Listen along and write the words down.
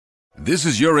This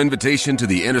is your invitation to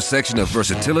the intersection of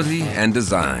versatility and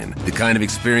design. The kind of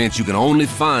experience you can only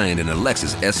find in a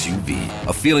Lexus SUV.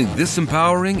 A feeling this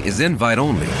empowering is invite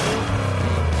only.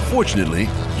 Fortunately,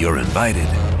 you're invited.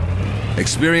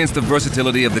 Experience the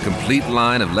versatility of the complete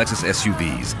line of Lexus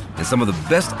SUVs and some of the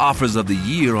best offers of the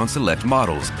year on select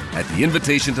models at the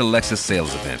Invitation to Lexus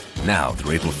sales event, now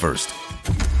through April 1st.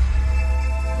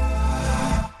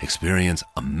 Experience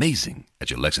amazing at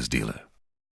your Lexus dealer.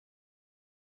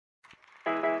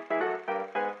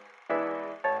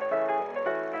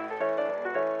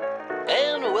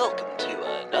 And welcome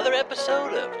to another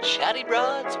episode of Chatty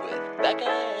Broads with Becca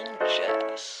and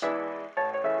Jess.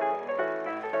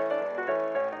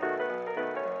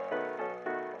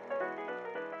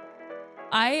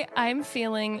 I'm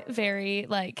feeling very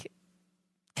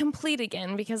complete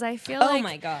again because I feel oh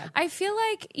my God. I feel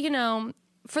like,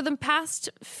 for the past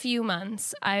few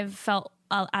months I've felt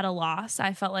at a loss.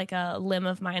 I felt like a limb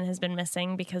of mine has been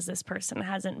missing because this person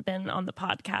hasn't been on the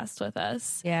podcast with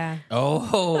us. Yeah.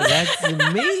 Oh, that's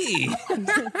me.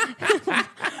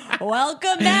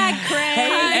 Welcome back,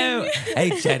 Craig.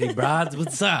 Hey, Chatty Broads,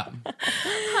 what's up?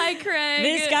 Hi, Craig.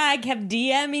 This guy kept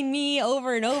DMing me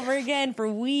over and over again for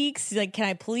weeks. He's like, can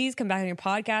I please come back on your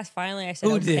podcast? Finally, I said,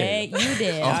 Who okay. did? You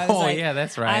did. Yeah,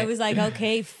 that's right. I was like,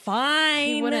 okay, fine.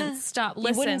 He wouldn't stop.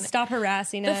 Listen, He wouldn't stop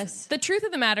harassing us. The truth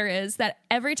of the matter is that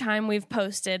every time we've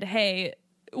posted, hey,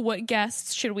 what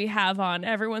guests should we have on?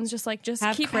 Everyone's just like, just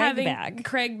Have keep Craig having back.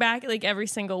 Craig back like every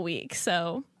single week.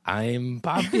 So I'm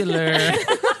popular.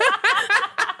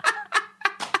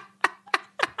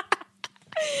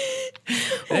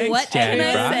 Thanks, What Chatty can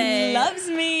I Broads. say? Loves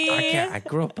me. I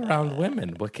grew up around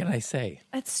women. What can I say?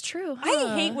 that's true.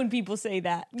 I hate when people say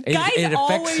that. It Guys affects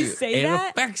always you. say it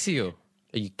that. affects you.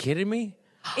 Are you kidding me?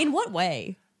 In what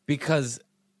way? Because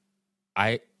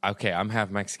I'm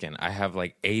half Mexican. I have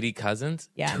like 80 cousins.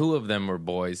 Yeah. 2 of them were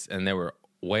boys, and they were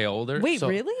way older. Wait,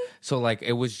 really? So like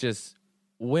it was just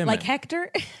women. Like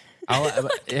Hector?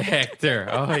 Hector.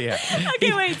 Oh yeah.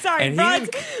 Okay, wait, sorry. And he Broads,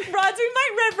 didn't- Broads, we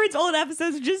might reference old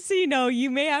episodes just so you know. You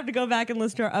may have to go back and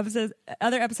listen to our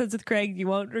other episodes with Craig. You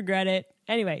won't regret it.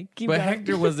 Anyway, keep But going.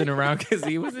 Hector wasn't around because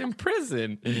he was in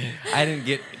prison. I didn't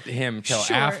get him till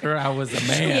Sure. after I was a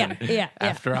man. Yeah.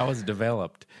 After I was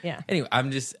developed. Yeah. Anyway,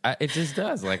 it just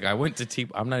does. Like I went to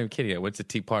I'm not even kidding. I went to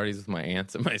tea parties with my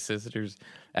aunts and my sisters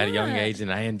at a young Good. age,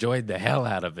 and I enjoyed the hell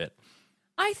out of it.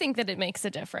 I think that it makes a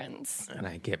difference. And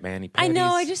I get mani I pedis. know.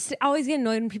 I just always get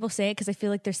annoyed when people say it because I feel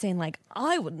like they're saying like,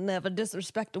 "I would never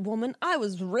disrespect a woman. I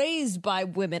was raised by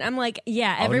women." I'm like,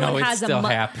 yeah, everyone oh, no, has it still a.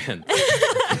 happens.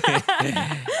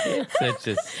 It's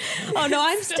just. Oh no,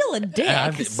 I'm still a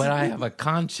dick. But I have a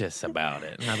conscience about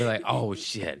it, and I'll be like, "Oh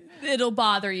shit!" It'll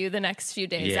bother you the next few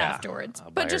days Yeah. afterwards,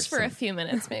 I'll buy but her just for a some- few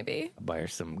minutes, maybe. I'll buy her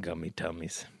some gummy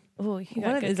tummies. Oh, you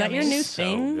got What, good is that your gummies. new So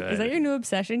thing? good. Is that your new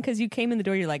obsession? Because you came in the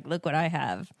door, you're like, "Look what I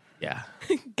have." Yeah,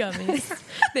 gummies?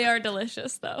 They are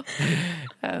delicious, though.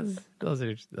 those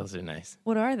are nice.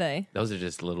 What are they? Those are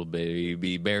just little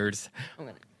baby bears.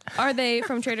 Are they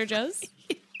from Trader Joe's?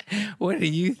 What do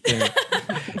you think?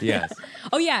 Yes.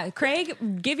 Oh yeah, Craig,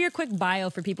 give your quick bio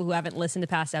for people who haven't listened to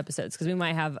past episodes because we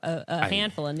might have a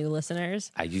handful of new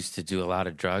listeners. I used to do a lot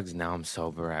of drugs. Now I'm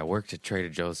sober. I worked at Trader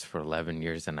Joe's for 11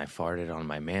 years, and I farted on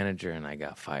my manager, and I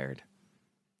got fired.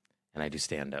 And I do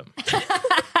stand up.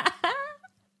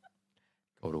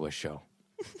 Go to a show.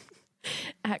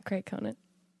 At Craig Conant.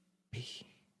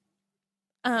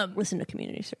 Listen to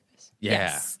community service. Yeah.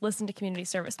 Yes, listen to Community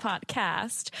Service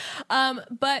Podcast.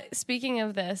 But speaking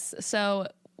of this, so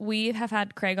we have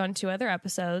had Craig on 2 other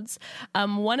episodes.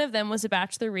 One of them was a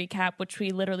Bachelor recap, which we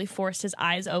literally forced his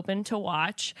eyes open to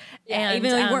watch. And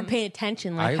Even though you weren't paying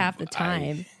attention half the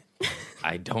time.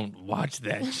 I don't watch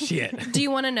that shit. do you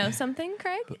want to know something,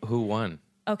 Craig? Who won?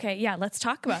 Okay, yeah, let's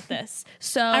talk about this.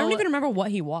 So I don't even remember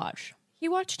what he watched. he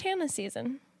watched Hannah's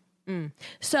season.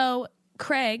 So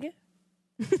Craig,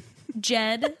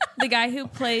 Jed, the guy who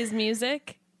plays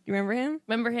music, You remember him?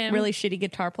 remember him? Really shitty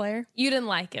guitar player. You didn't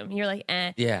like him. You're like,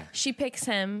 eh. Yeah. She picks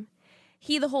him.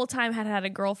 He the whole time had a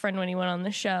girlfriend when he went on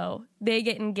the show. They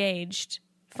get engaged,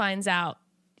 finds out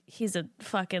he's a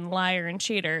fucking liar and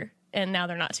cheater, and now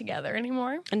they're not together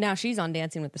anymore. And now she's on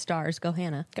Dancing with the Stars. Go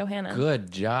Hannah. Go Hannah. Good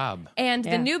job. And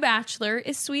Yeah. the new bachelor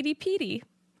is Sweetie Petey.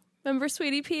 Remember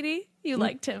Sweetie Petey? You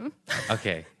liked him.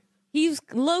 Okay. He's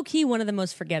low-key one of the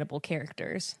most forgettable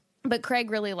characters. But Craig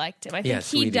really liked him. I think Yeah, he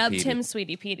Sweetie dubbed Petey. him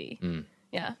Sweetie Petey.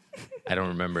 Yeah. I don't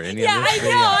remember any Yeah, of I this. know.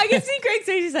 I can see Craig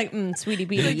say he's like, Sweetie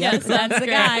Petey. Yes, that's the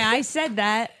guy. I said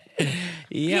that.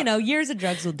 You know, years of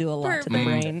drugs will do a lot to the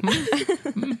brain.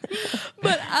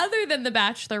 But other than the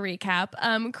Bachelor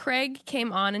recap, Craig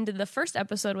came on and did the first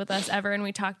episode with us ever, and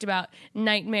we talked about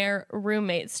nightmare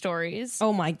roommate stories.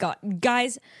 Oh my God.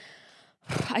 Guys,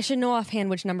 I should know offhand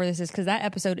which number this is because that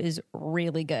episode is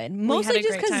really good. Mostly a just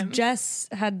great because time. Jess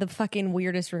had the fucking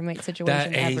weirdest roommate situation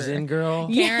That ever. Asian girl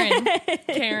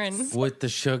Karen. with the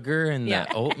sugar and Yeah.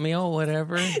 the oatmeal,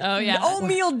 whatever. Oh, yeah. The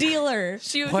oatmeal dealer.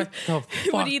 She would, What the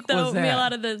fuck would eat the was oatmeal that?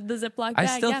 out of the Ziploc bag.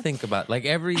 I still yeah. think about like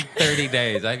every 30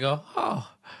 days. I go, oh,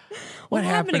 what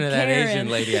happened happened to to that Karen? Asian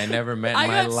lady I never met in I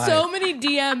my got life? so many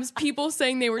DMs, people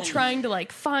saying they were trying to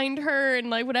like find her and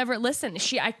like whatever. Listen,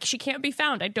 she can't be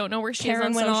found. I don't know where she Karen is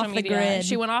on went social off the media. grid.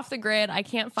 She went off the grid. I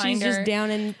can't find She's her. just down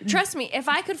in. Trust me, if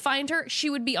I could find her, she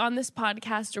would be on this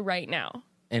podcast right now.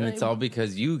 And it's all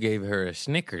because you gave her a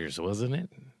Snickers, wasn't it?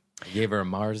 You gave her a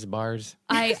Mars bars.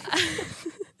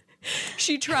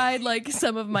 She tried like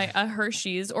some of my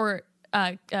Hershey's or.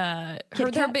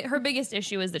 Her biggest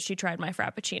issue is that she tried my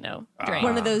Frappuccino drink.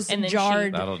 One of those And then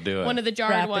jarred. That'll do it. one of the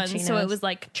jarred ones. So Frappuccinos. it was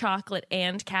like chocolate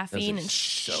and caffeine, Those are and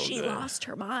so she good. lost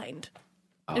her mind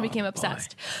and became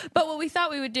obsessed. But what we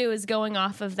thought we would do is going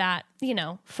off of that, you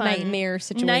know, fun Nightmare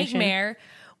situation. Nightmare.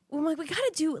 I'm like, we got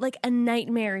to do like a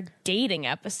nightmare dating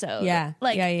episode. Yeah.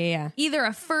 Like, Yeah. either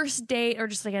a first date or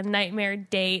just like a nightmare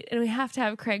date. And we have to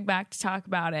have Craig back to talk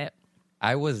about it.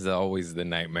 I was always the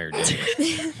nightmare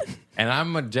date. And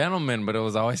I'm a gentleman, but it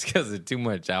was always because of too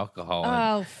much alcohol.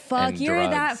 Oh, fuck. and You're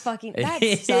that drugs. fucking. That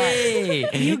sucks.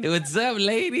 Hey, what's up,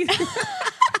 ladies?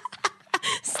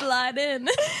 Slide in.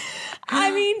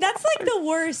 I mean, that's like the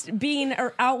worst being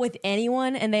out with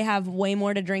anyone and they have way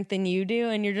more to drink than you do.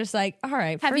 And you're just like, all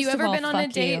right. Have you first of ever all, been on a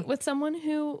fuck date you. with someone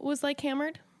who was like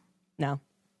hammered? No.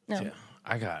 No. Yeah,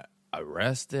 I got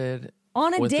arrested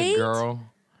On a with date? a girl.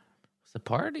 It was a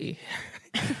party.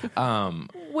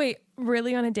 Wait,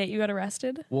 really on a date you got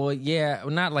arrested? Well, yeah,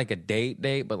 not like a date,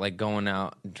 but like going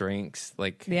out, drinks,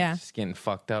 like Yeah. just getting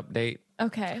fucked up date.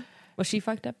 Okay. Was she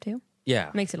fucked up too?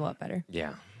 Yeah. Makes it a lot better.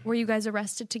 Yeah. Were you guys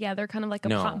arrested together, kind of like a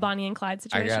No. Bonnie and Clyde I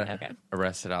situation? got Okay.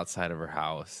 arrested outside of her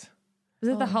house. Was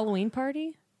it the Halloween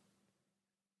party?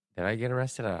 Did I get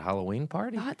arrested at a Halloween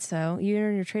party? Thought so. You were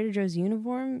in your Trader Joe's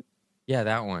uniform? Yeah,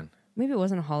 that one. Maybe it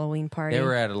wasn't a Halloween party. They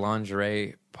were at a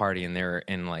lingerie party and they were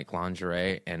in like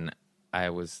lingerie and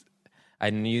I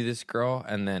knew this girl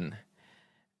and then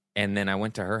I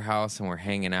went to her house and we're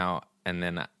hanging out and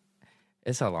then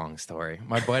it's a long story.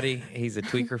 My buddy, he's a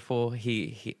tweaker fool.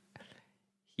 He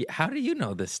how do you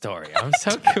know this story? I'm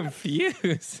so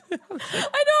confused. I know.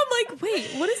 I'm like,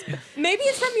 wait, what is? Maybe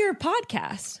it's from your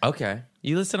podcast. Okay.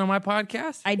 You listen to my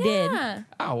podcast? I did. Yeah.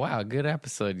 Oh, wow. Good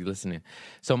episode you listening.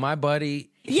 So my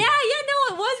buddy. Yeah,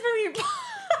 no, it was from your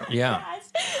podcast. Yeah.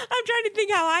 I'm trying to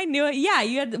think how I knew it. Yeah,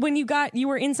 you had when you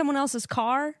were in someone else's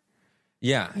car.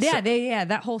 Yeah. Yeah,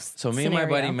 that whole So me and my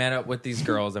buddy met up with these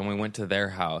girls and we went to their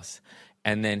house.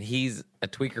 And then he's a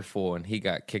tweaker fool and he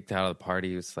got kicked out of the party.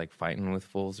 He was like fighting with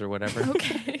fools or whatever.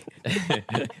 Okay.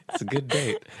 It's a good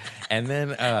date. And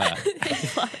then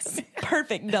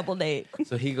perfect double date.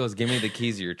 so he goes, "Give me the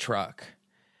keys of your truck."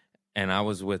 And I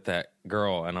was with that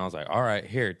girl and I was like, "All right,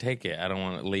 here, take it. I don't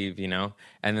want to leave, you know?"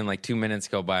 And then like 2 minutes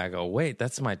go by. I go, "Wait,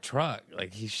 that's my truck."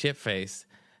 Like he's shit-faced.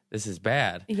 This is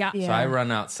bad. Yeah. So I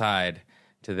run outside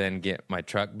to then get my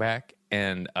truck back.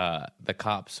 And the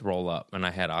cops roll up, and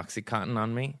I had OxyContin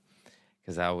on me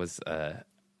because I was an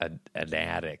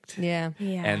addict. Yeah.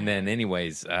 And then,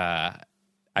 anyways,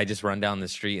 I just run down the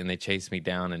street, and they chase me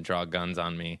down and draw guns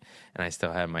on me. And I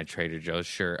still have my Trader Joe's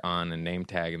shirt on and name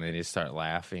tag, and they just start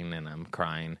laughing, and I'm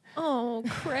crying. Oh,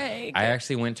 Craig. I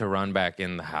actually went to run back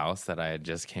in the house that I had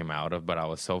just came out of, but I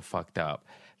was so fucked up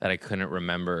that I couldn't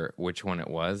remember which one it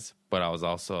was. But I was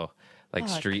also like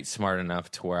street smart enough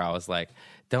to where I was like,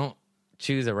 don't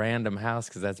choose a random house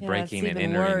because that's breaking and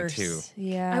entering too.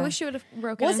 Yeah. I wish you would have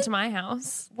broken into my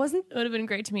house. It would have been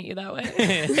great to meet you that way.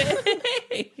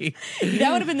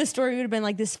 That would have been the story. Would have been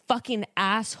like this fucking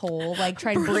asshole like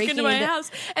tried Broke breaking into my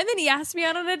house, and then he asked me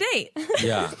out on a date.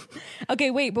 Yeah. Okay,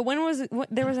 wait, but when was it?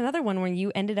 There was another one where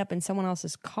you ended up in someone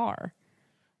else's car.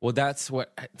 Well, that's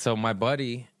what. So my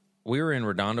buddy, we were in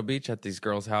Redondo Beach at these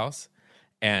girls' house,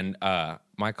 and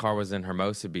my car was in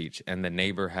Hermosa Beach, and the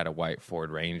neighbor had a white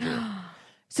Ford Ranger.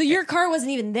 So your car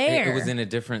wasn't even there. It was in a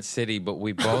different city, but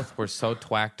we both were so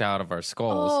twacked out of our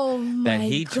skulls Oh, that my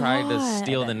he tried to God.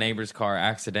 steal the neighbor's car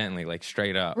accidentally, like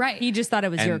straight up. Right. You just thought it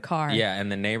was And- your car. Yeah,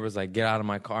 and the neighbor's like, "Get out of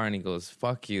my car," and he goes,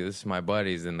 "Fuck you, this is my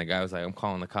buddy's." And the guy was like, "I'm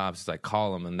calling the cops." He's like,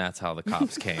 "Call them," and that's how the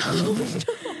cops came.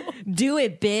 Do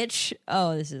it, bitch.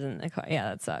 Oh, this isn't a car. Yeah,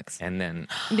 that sucks. And then,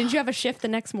 Didn't you have a shift the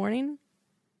next morning?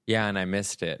 yeah, and I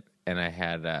missed it. and I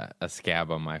had a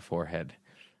scab on my forehead.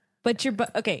 But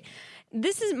okay.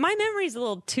 This is my memory's a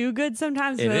little too good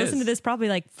sometimes. It I listened to is. this probably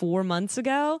like 4 months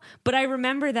ago, but I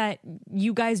remember that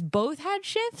you guys both had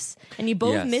shifts and you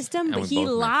both Yes, missed them. and But we he both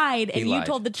missed. lied, He and you lied.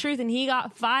 told the truth, and he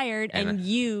got fired, and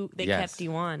they yes. kept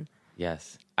you on.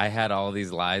 Yes. I had all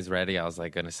these lies ready. I was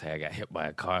like going to say I got hit by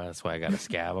a car. That's why I got a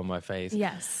scab on my face.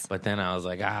 Yes. But then I was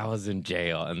like, I was in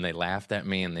jail. And they laughed at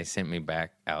me and they sent me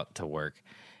back out to work.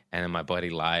 And then my buddy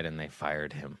lied and they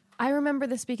fired him. I remember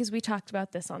this because we talked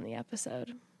about this on the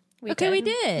episode. We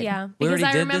did. Yeah. We because already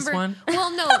I did remember, this one?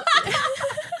 Well, no.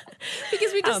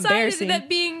 Because we How decided embarrassing. that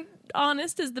being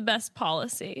honest is the best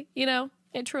policy. You know?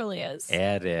 It truly is.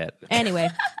 Edit. Anyway,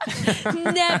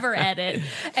 Never edit.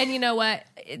 And you know what?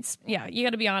 You got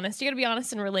to be honest. You got to be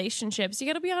honest in relationships. You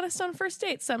got to be honest on first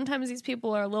dates. Sometimes these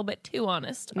people are a little bit too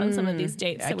honest on some of these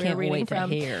dates I that we were can't reading wait to from.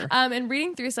 hear. And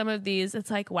reading through some of these,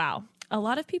 it's like, wow. A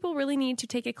lot of people really need to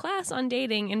take a class on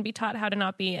dating and be taught how to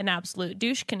not be an absolute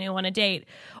douche canoe on a date,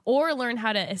 or learn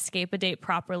how to escape a date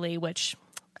properly, which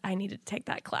I needed to take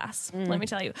that class, let me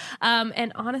tell you.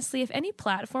 And honestly, if any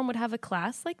platform would have a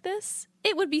class like this,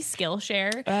 it would be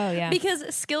Skillshare. Oh, yeah. Because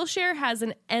Skillshare has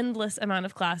an endless amount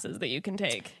of classes that you can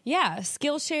take. yeah,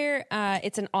 Skillshare,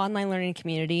 it's an online learning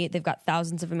community. They've got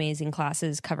thousands of amazing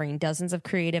classes covering dozens of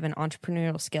creative and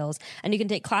entrepreneurial skills. And you can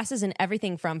take classes in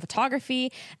everything from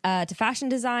photography to fashion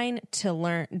design to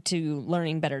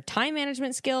learning better time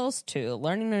management skills to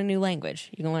learning a new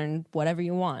language. You can learn whatever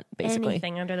you want, basically.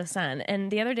 Anything under the sun. And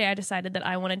the other day I decided that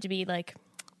I wanted to be like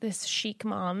this chic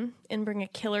mom and bring a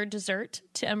killer dessert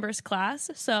to Ember's class.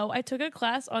 So I took a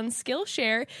class on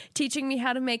Skillshare teaching me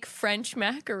how to make French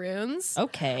macaroons.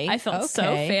 Okay. I felt so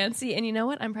okay. fancy. And you know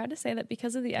what? I'm proud to say that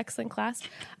because of the excellent class,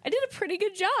 I did a pretty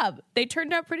good job. They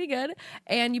turned out pretty good.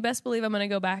 And you best believe I'm going to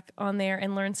go back on there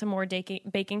and learn some more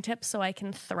baking tips so I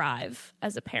can thrive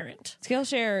as a parent.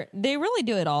 Skillshare, they really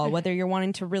do it all, whether you're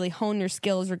wanting to really hone your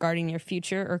skills regarding your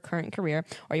future or current career,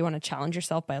 or you want to challenge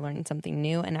yourself by learning something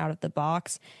new and out of the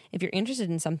box. If you're interested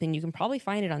in something, you can probably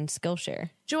find it on Skillshare.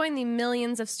 Join the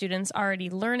millions of students already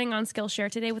learning on Skillshare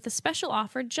today with a special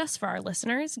offer just for our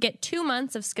listeners. Get 2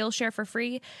 months of Skillshare for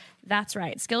free. That's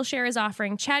right. Skillshare is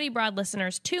offering Chatty Broad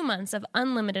listeners 2 months of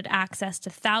unlimited access to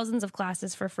thousands of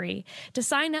classes for free. To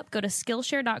sign up, go to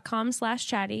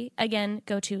Skillshare.com/chatty. Again,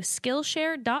 go to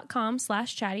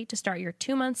Skillshare.com/chatty to start your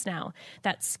 2 months now.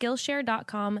 That's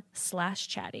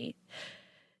Skillshare.com/chatty.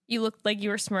 You looked like you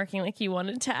were smirking, like you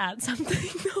wanted to add something.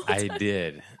 the whole I time.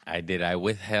 did. I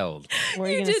withheld. What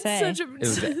are you You going to did say?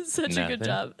 such a nothing. good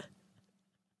job.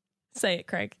 Say it,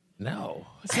 Craig. No.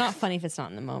 It's not funny if it's not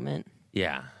in the moment.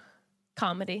 Yeah.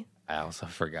 Comedy. I also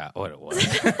forgot what it was.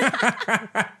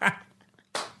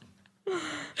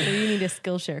 So you need a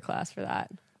Skillshare class for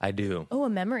that. I do. Oh, a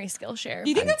memory Skillshare. Do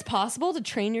you think that's possible to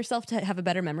train yourself to have a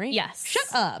better memory? Yes. Shut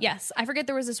up. Yes. I forget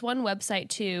there was this one website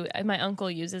too. My uncle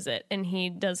uses it and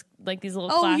he does like these little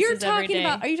Oh, classes you're every talking day.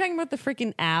 about, are you talking about the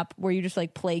freaking app where you just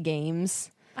like play games?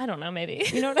 I don't know, maybe.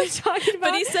 You know what I'm talking about?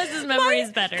 But he says his memory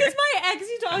is better. Because my ex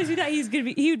used to always do that.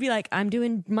 He would be like, I'm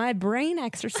doing my brain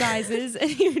exercises. And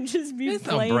he would just be It's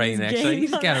no playing brain, his actually. You game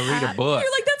just got to on read the a app. book.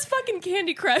 You're like, that's fucking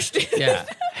Candy Crush, dude. Yeah.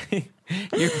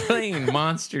 You're playing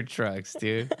monster trucks,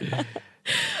 dude.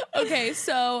 Okay,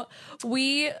 so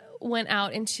we went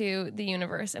out into the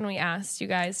universe and we asked you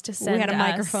guys to send We had a us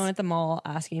microphone at the mall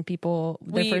asking people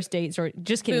their first dates, or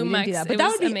just kidding, boom we didn't do mics. that. But It that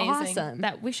was would be amazing. awesome.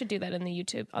 That we should do that in the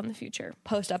YouTube on the future.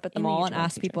 Post up at the in the mall and YouTube on the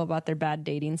ask future. people about their bad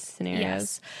dating scenarios.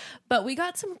 Yes. But we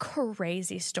got some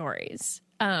crazy stories.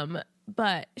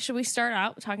 But should we start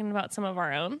out talking about some of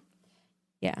our own?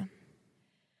 Yeah.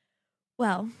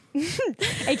 Well,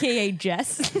 AKA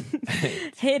Jess.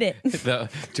 Hit it.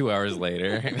 2 hours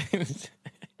later,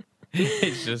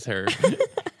 it's just her.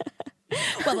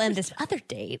 Well, and this other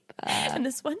date. and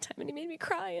this one time and he made me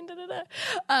cry and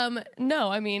da-da-da. No,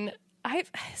 I mean,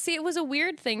 it was a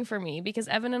weird thing for me because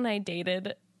Evan and I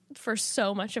dated for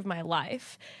so much of my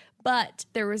life, but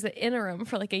there was the interim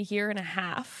for like a year and a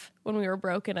half when we were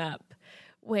broken up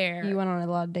where You went on a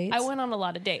lot of dates? I went on a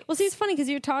lot of dates. Well, see, it's funny because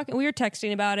we were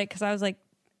texting about it because I was like,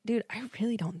 dude, I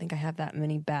really don't think I have that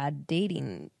many bad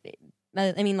dating.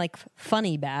 I mean, like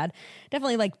funny bad.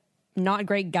 Definitely like not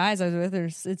great guys I was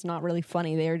with. It's not really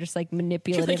funny. They were just like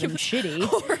manipulative and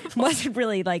shitty. Wasn't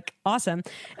really like awesome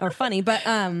or funny. But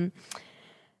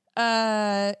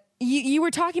you were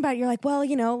talking about, you're like, well,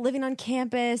 you know, living on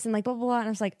campus and like blah, blah, blah. And I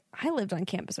was like, I lived on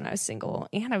campus when I was single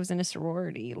and I was in a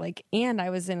sorority, like, and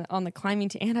I was on the climbing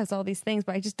team and I was all these things,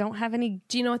 but I just don't have any.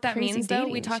 Do you know what that crazy means though?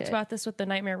 We dating talked shit. about this with the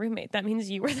nightmare roommate. That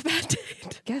means you were the bad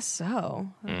date. Guess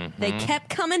so. Mm-hmm. They kept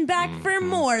coming back for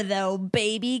more though,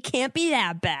 baby. Can't be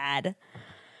that bad.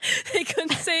 They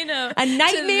couldn't say no. A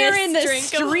nightmare in the drink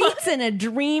of streets and a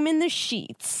dream in the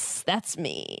sheets. That's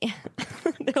me.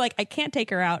 They're like, I can't take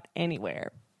her out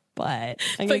anywhere, but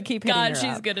I'm going to keep hitting God, her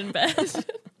she's up. good in bed.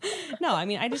 No, I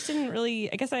mean, I just didn't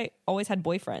really, I guess I always had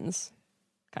boyfriends,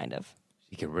 kind of.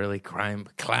 You could really climb.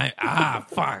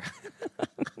 Fuck.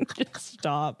 Just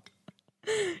stop.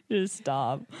 Just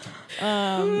stop.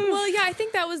 Well, yeah, I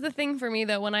think that was the thing for me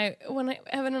though. When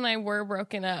Evan and I were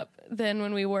broken up, then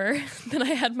I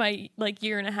had my like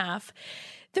year and a half.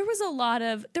 There was a lot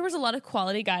of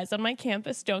quality guys on my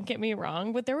campus. Don't get me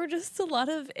wrong, but there were just a lot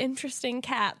of interesting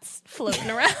cats floating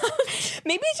around.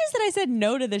 Maybe it's just that I said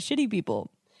no to the shitty people.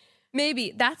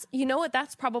 Maybe that's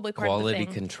that's probably part Quality of the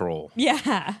thing. control.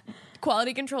 Yeah.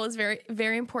 Quality control is very,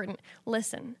 very important.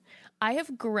 Listen, I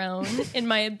have grown in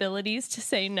my abilities to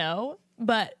say no,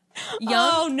 but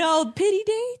young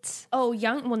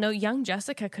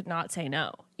Jessica could not say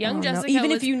no. Jessica,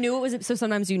 even if you knew it was, so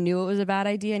sometimes you knew it was a bad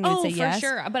idea and you would say yes. for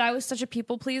sure. But I was such a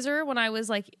people pleaser when I was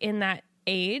like in that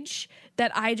age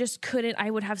that I just couldn't.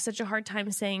 I would have such a hard time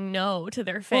saying no to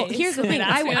their face. Well, here's the thing.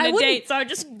 I wouldn't date, so I would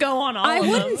just go on all. I of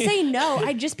wouldn't them. say no.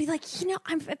 I'd just be like,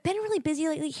 I've been really busy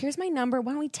lately. Here's my number.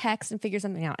 Why don't we text and figure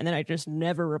something out? And then I just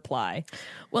never reply.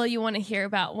 Well, you want to hear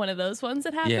about one of those ones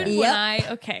that happened? Yeah.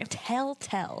 When okay.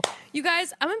 Tell. You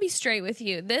guys, I'm gonna be straight with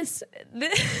you. This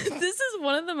is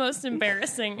one of the most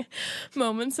embarrassing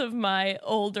moments of my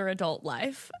older adult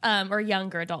life, or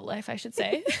younger adult life, I should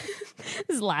say. This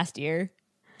is last year.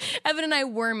 Evan and I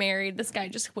were married. This guy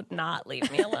just would not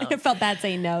leave me alone. I felt bad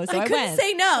saying no, so I couldn't went.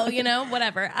 say no,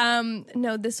 whatever.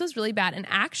 No, this was really bad. And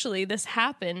actually, this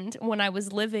happened when I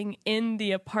was living in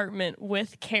the apartment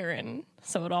with Karen.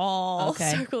 So it all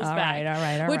circles back. All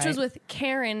right. Which was with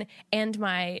Karen and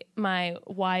my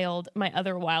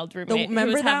other wild roommate. Remember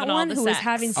who was that having all one the who was sex.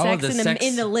 having sex,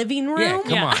 in the living room? Yeah,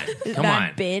 come on. Come that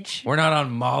on. bitch. We're not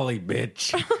on Molly,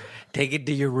 bitch. Take it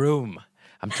to your room.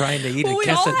 I'm trying to eat a we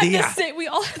quesadilla. we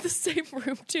all had the same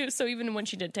room too. So even when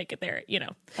she did take it there,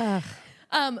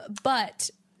 But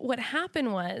what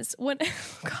happened was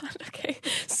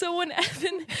So when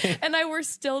Evan and I were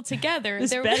still together,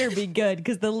 This better be good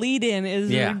because the lead-in is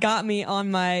got me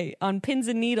on pins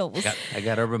and needles. I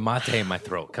got yerba mate in my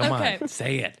throat. Come on,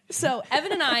 say it. So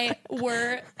Evan and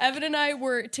I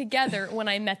were together when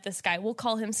I met this guy. We'll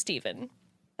call him Steven.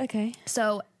 Okay.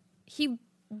 So he was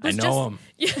I know him.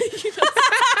 Yeah,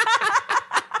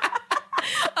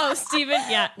 Oh, Steven,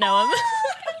 know him.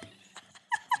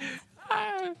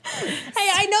 Hey,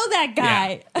 I know that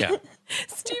guy. Yeah.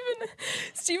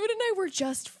 Steven and I were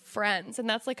just friends, and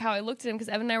that's like how I looked at him because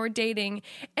Evan and I were dating,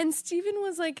 and Steven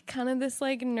was like kind of this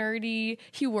like nerdy.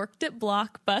 He worked at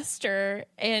Blockbuster,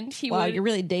 and you're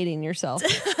really dating yourself.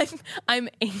 I'm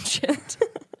ancient.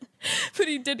 But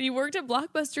he worked at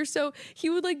Blockbuster, so he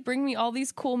would like bring me all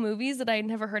these cool movies that I had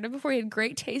never heard of before. He had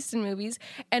great taste in movies,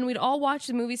 and we'd all watch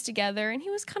the movies together, and he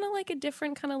was kind of like a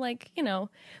different kind of like,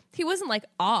 he wasn't like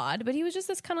odd, but he was just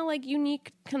this kind of like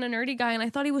unique kind of nerdy guy, and I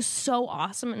thought he was so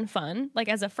awesome and fun, like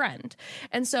as a friend.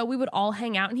 And so we would all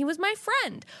hang out, and he was my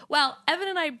friend. Well, Evan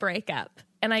and I break up,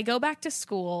 and I go back to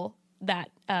school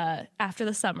that after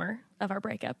the summer of our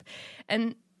breakup,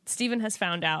 and Steven has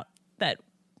found out that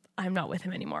I'm not with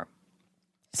him anymore.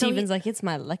 Steven's like, it's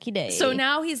my lucky day. So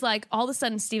now he's like, all of a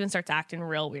sudden, Steven starts acting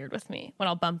real weird with me when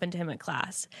I'll bump into him in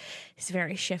class. He's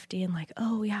very shifty and like,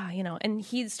 oh yeah, and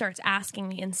he starts asking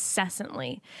me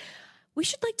incessantly, we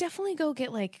should like definitely go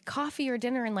get like coffee or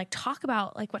dinner and like talk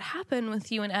about like what happened with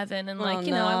you and Evan and like,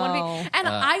 I want to be. And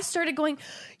I started going,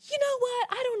 you know what?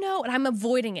 I don't know. And I'm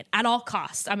avoiding it at all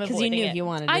costs. I'm avoiding it. Because you knew you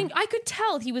wanted it. I could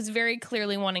tell he was very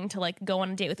clearly wanting to like go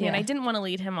on a date with me, and I didn't want to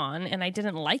lead him on, and I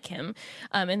didn't like him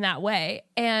in that way.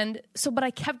 And so, but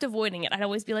I kept avoiding it. I'd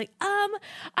always be like, I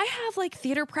have like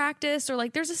theater practice or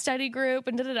like there's a study group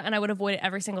and and I would avoid it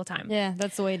every single time. Yeah,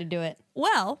 that's the way to do it.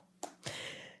 Well,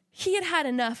 he had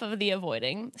enough of the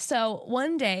avoiding. So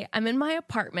one day I'm in my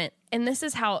apartment, and this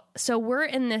is so we're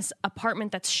in this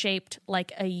apartment that's shaped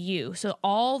like a U. So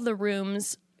all the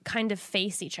rooms kind of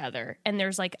face each other, and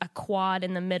there's like a quad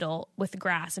in the middle with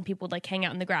grass, and people would like hang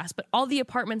out in the grass, but all the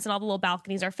apartments and all the little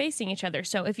balconies are facing each other.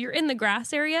 So if you're in the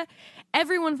grass area,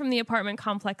 everyone from the apartment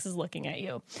complex is looking at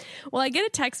you. Well, I get a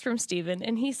text from Steven,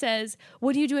 and he says,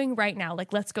 what are you doing right now?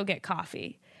 Like, let's go get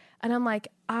coffee. And I'm like,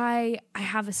 I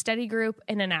have a study group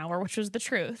in an hour, which was the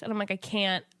truth. And I'm like, I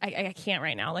can't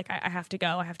right now. Like, I have to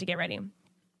go. I have to get ready.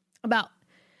 About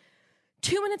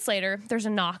 2 minutes later, there's a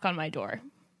knock on my door,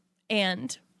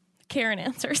 and Karen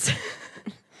answers.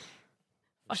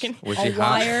 Was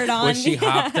she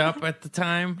hopped up at the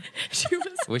time? She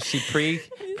was Was she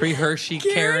pre-Hershey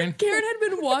Karen? Karen had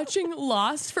been watching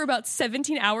Lost for about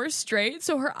 17 hours straight,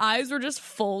 so her eyes were just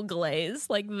full glaze,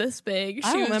 like this big.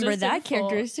 I don't was remember just in that full-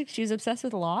 characteristic. She was obsessed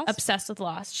with Lost. Obsessed with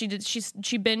Lost.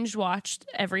 She binge watched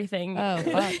everything. Oh,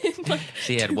 fuck.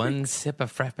 She had one sip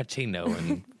of Frappuccino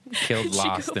and killed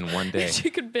Lost in one day. She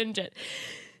could binge it.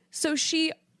 So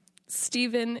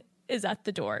Steven is at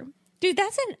the door. Dude,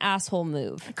 that's an asshole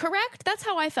move. Correct? That's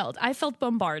how I felt. I felt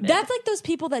bombarded. That's like those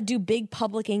people that do big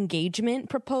public engagement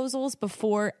proposals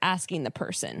before asking the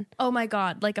person. oh my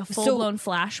God, like a full-blown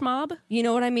flash mob. You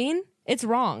know what I mean? It's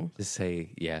wrong. Just say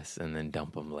yes and then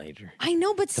dump them later. I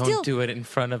know, but Don't still. do it in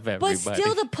front of everybody. But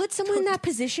still, to put someone in that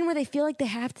position where they feel like they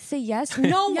have to say yes,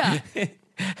 no. Yeah.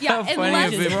 Yeah, How funny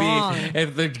unless would it wrong. be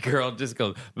if the girl just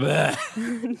goes,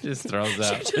 "Bleh," just throws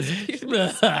up. She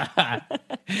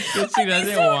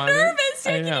doesn't want nervous. it.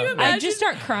 I Can you know. imagine? I'd just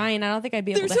start crying. I don't think I'd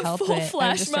be able There's to a help full it. I'd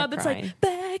flash just mob start that's crying. like,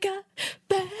 bag up.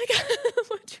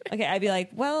 Okay, I'd be like,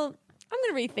 well,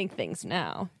 I'm going to rethink things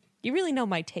now. You really know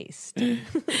my taste. You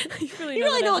You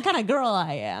really know what kind of girl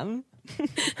I am.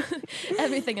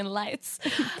 everything in lights.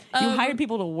 You hired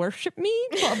people to worship me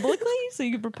publicly so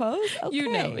you could propose? Okay.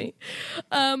 You know me.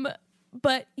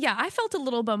 But yeah, I felt a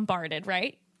little bombarded,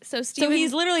 right? So So Steven,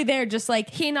 he's literally there just like,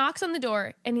 he knocks on the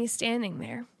door and he's standing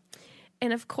there.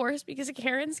 And of course, because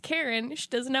Karen's Karen, she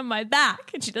doesn't have my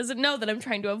back and she doesn't know that I'm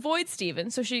trying to avoid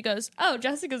Steven. So she goes, oh,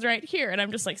 Jessica's right here. And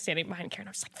I'm just like standing behind Karen.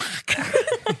 I'm just like,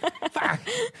 fuck. Fuck.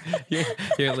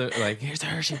 You're like, here's the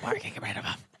Hershey bar. Get rid of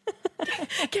him.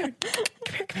 Karen,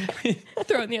 come here.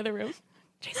 Throw it in the other room.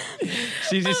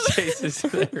 She just chases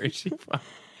the Hershey bar.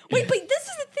 wait, but this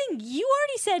is the thing. You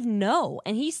already said no,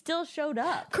 and he still showed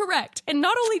up. Correct. And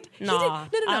not only Nah, he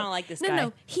did, no, I don't like this no, guy.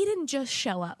 No, he didn't just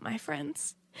show up, my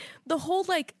friends. The whole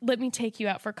like, let me take you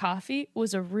out for coffee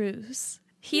was a ruse.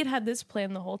 He had this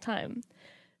plan the whole time.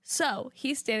 So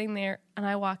he's standing there, and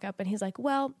I walk up, and he's like,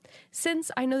 well, since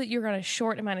I know that you're on a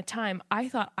short amount of time, I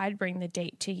thought I'd bring the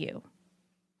date to you.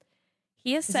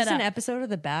 He is Is set this up. an episode of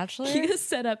The Bachelor? He is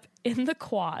set up in the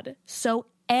quad so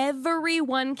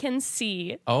everyone can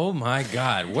see. Oh my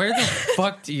God. Where the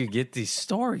fuck do you get these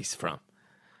stories from?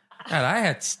 God, I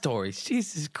had stories.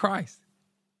 Jesus Christ.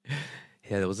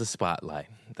 Yeah, there was a spotlight.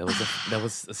 There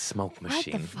was a smoke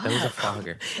machine. There was a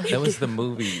fogger. There was the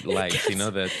movie lights. You know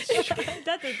that.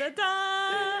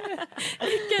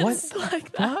 It gets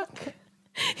like that.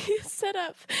 He set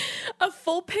up a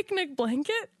full picnic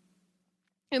blanket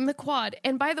in the quad.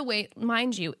 And by the way,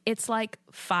 mind you, it's like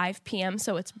 5 p.m.,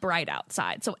 so it's bright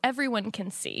outside. So everyone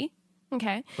can see.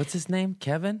 Okay. What's his name?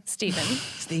 Kevin? Steven.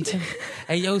 Steven.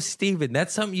 Hey, yo, Steven,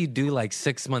 that's something you do like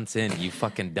 6 months in, you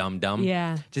fucking dumb.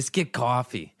 Yeah. Just get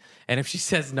coffee. And if she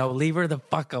says no, leave her the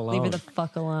fuck alone. Leave her the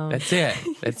fuck alone. That's it.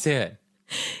 That's it.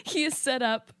 He has set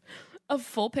up a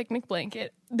full picnic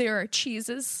blanket. There are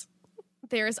cheeses.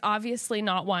 There is obviously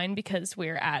not wine because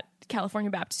we're at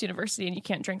California Baptist University and you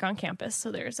can't drink on campus.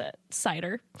 So there's a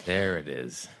cider. There it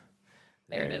is.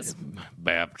 There it is.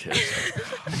 Baptist.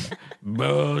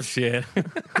 Bullshit.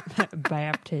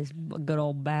 Baptist, good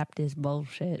old Baptist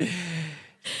bullshit.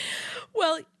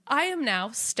 Well, I am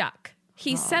now stuck.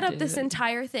 He set up this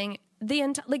entire thing.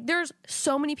 There's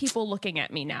so many people looking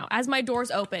at me now as my doors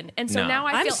open, and so No. now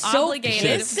I I'm feel so obligated.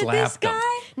 pissed at this Slapped him.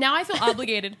 guy. Now I feel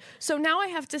obligated. So now I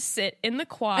have to sit in the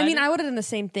quad. I mean, I would have done the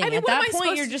same thing. I mean, At what am that I point,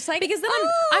 supposed you're to- just like, because then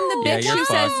oh, I'm the bitch Yeah, who you're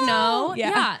says fucked. no. Yeah.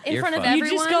 Yeah, in You're front of fucked.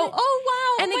 everyone. You just go,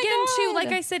 oh wow, And oh my again, too, God. like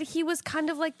I said, he was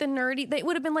kind of like the nerdy. It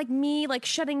would have been like me, like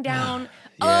shutting down.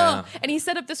 Yeah. And he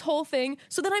set up this whole thing.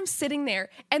 So then I'm sitting there,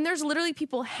 and there's literally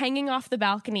people hanging off the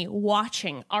balcony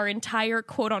watching our entire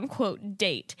quote unquote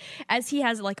date as he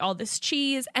has like all this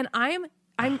cheese. And I'm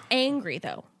angry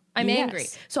though. I'm Yes. angry.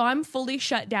 So I'm fully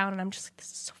shut down, and I'm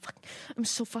just like, I'm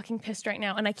so fucking pissed right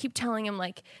now. And I keep telling him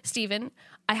like, Steven,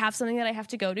 I have something that I have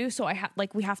to go to, so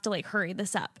we have to like hurry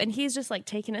this up. And he's just like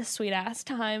taking his sweet ass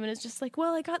time, and it's just like,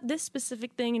 well, I got this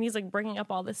specific thing, and he's like bringing up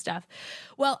all this stuff.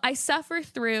 Well, I suffer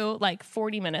through like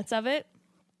 40 minutes of it,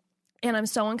 and I'm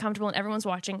so uncomfortable, and everyone's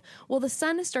watching. Well, the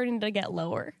sun is starting to get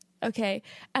lower. Okay.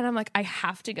 And I'm like, I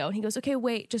have to go. And he goes, okay,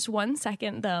 wait, just 1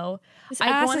 second though. This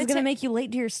ass is going to make you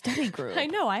late to your study group. I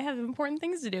know, I have important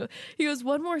things to do. He goes,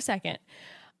 one more second.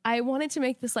 I wanted to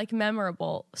make this like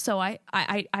memorable. So I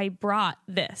brought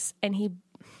this, and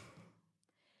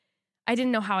I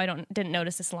didn't know how didn't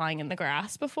notice this lying in the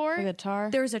grass before. A guitar?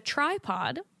 There's a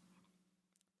tripod,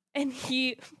 and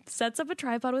he sets up a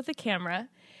tripod with a camera,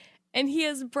 and he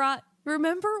has brought,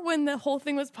 remember when the whole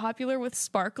thing was popular with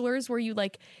sparklers where you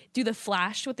like do the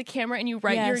flash with the camera and you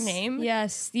write your name?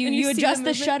 Yes, And you see adjust the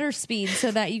movement? shutter speed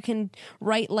so that you can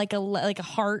write like a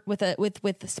heart with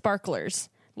sparklers.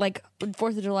 like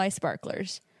 4th of July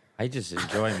sparklers. I just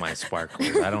enjoy my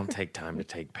sparklers. I don't take time to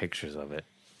take pictures of it.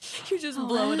 You just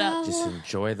blow it up. Just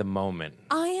enjoy the moment.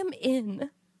 I am in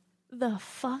the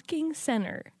fucking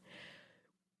center.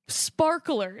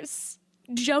 Sparklers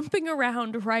jumping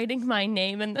around, writing my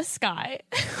name in the sky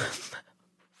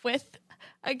with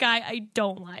a guy I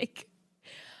don't like.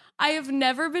 I have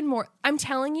never been more. I'm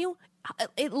telling you,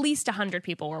 at least 100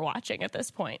 people were watching at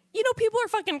this point. You know, people are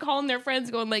fucking calling their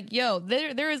friends going like, yo,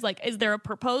 there is like, is there a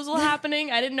proposal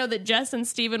happening? I didn't know that Jess and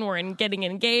Steven were getting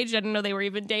engaged. I didn't know they were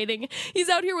even dating. He's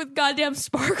out here with goddamn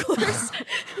sparklers.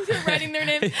 They're writing their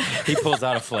name. He pulls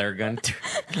out a flare gun.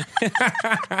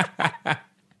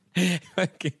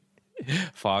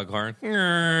 Foghorn.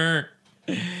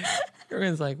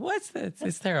 Everyone's like, what's this?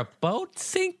 Is there a boat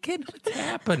sinking? What's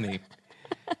happening?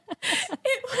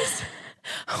 It was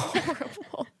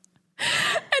horrible.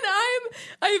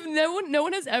 And no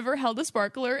one has ever held a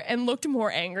sparkler and looked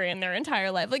more angry in their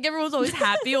entire life. Like everyone's always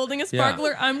happy holding a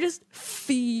sparkler. Yeah. I'm just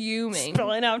fuming.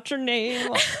 Spelling out your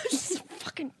name. Just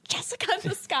fucking Jessica in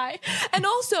the sky. And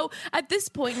also, at this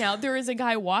point now, there is a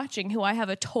guy watching who I have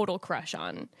a total crush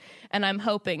on. And I'm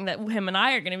hoping that him and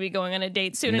I are going to be going on a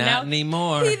date soon. Not and now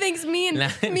anymore. He thinks me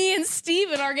and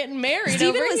Steven are getting married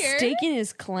Steven over was here. staking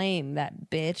his claim, that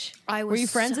bitch. Were you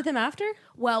friends with him after?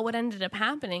 Well, what ended up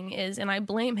happening is, and I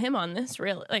blame him on this,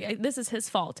 really, this is his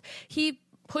fault. He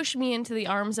pushed me into the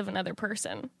arms of another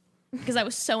person because I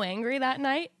was so angry that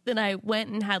night that I went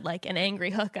and had like an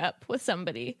angry hookup with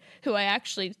somebody who I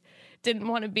actually didn't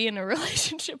want to be in a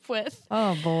relationship with.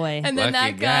 Oh boy. And then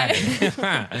Lucky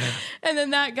that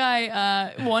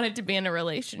guy wanted to be in a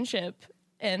relationship,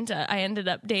 and I ended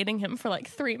up dating him for like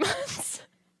 3 months.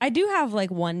 I do have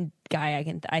like one guy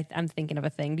I'm thinking of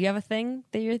a thing. Do you have a thing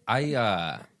that you're?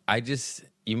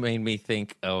 You made me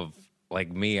think of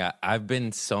like me. I've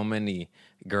been so many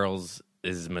girls'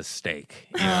 mistake,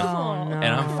 you know? Oh no. And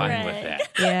I'm fine with that.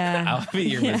 Yeah. I'll be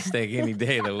your mistake any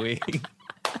day of the week.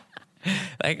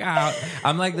 Like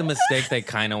I'm like the mistake they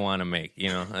kind of want to make, you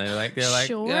know. They're like,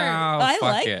 sure. Oh, I fuck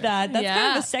like it. that. That's Yeah.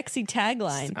 kind of a sexy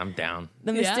tagline. I'm down.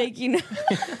 The mistake, you know.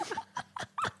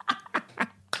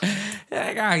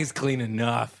 Like, he's clean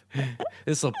enough.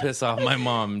 This will piss off my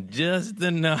mom just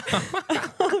enough.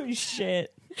 Oh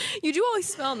shit. You do always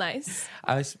smell nice.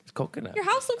 I was coconut. Your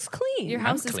house looks clean. Your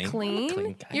house clean. is I'm a clean.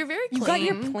 clean guy. You're very clean. You got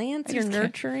your plants. You're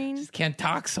nurturing. Just can't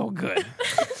talk so good.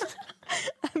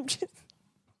 I'm just.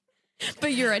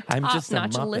 But you're a I'm just a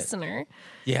top-notch Muppet. listener,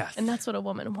 Yes. and that's what a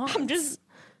woman wants. I'm just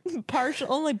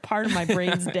partial. Only part of my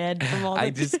brain's dead from all. I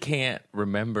just can't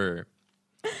remember.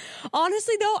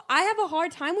 Honestly, though, I have a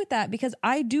hard time with that because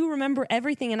I do remember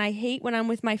everything, and I hate when I'm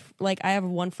with my I have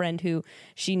one friend who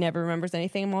she never remembers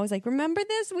anything. I'm always like, "Remember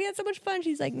this? We had so much fun."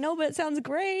 She's like, "No, but it sounds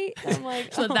great." And I'm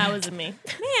like, So oh, that was me.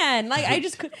 man, like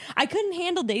I couldn't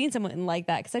handle dating someone like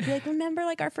that because I'd be like, "Remember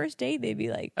like our first date?" They'd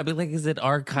be like, I'd be like, is it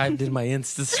archived in my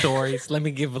Insta stories? Let me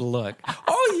give it a look.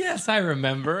 Oh, yes, I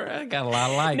remember. I got a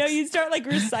lot of likes. "No, you start like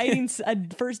reciting a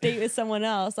first date with someone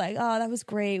else, like, oh, that was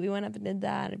great. We went up and did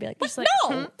that." And I'd be like, Just like, "No,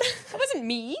 that wasn't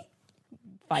me."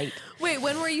 Fight. Wait,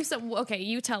 when were you okay,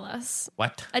 you tell us.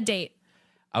 What? A date.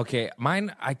 Okay,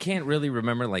 mine, I can't really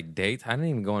remember like dates. I didn't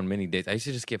even go on many dates. I used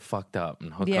to just get fucked up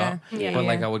and hook Yeah. up. Yeah, But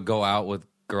like yeah. I would go out with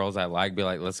girls I like, be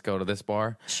like, let's go to this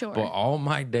bar. Sure. But all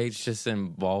my dates just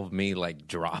involve me like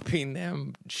dropping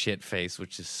them shit face,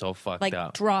 which is so fucked Like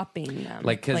up. dropping them.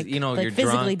 Like, cause you know, like you're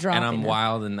physically drunk and I'm dropping them.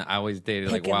 wild and I always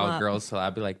dated like Pick 'em wild up. girls. So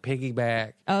I'd be like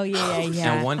piggyback. Oh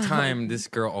yeah. And one time this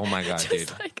girl, oh my God, dude.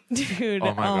 Just like, Dude,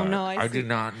 Oh my God. no, I see. did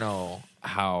not know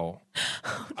how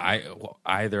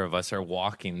either of us are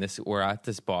walking. We're at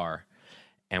this bar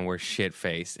and we're shit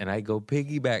faced, and I go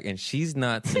piggyback, and she's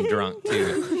nuts and drunk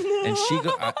too, and she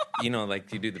go,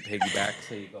 like you do the piggyback,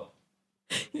 so you go,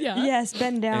 yeah. Yes,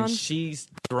 bend down. and she's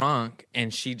drunk,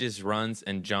 and she just runs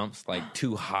and jumps like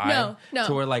too high, No.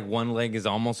 to where like one leg is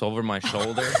almost over my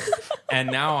shoulder. And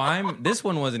now this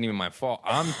one wasn't even my fault.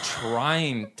 I'm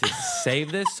trying to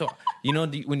save this. So, you know,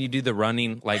 when you do the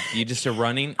running, like you just are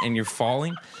running and you're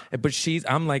falling, but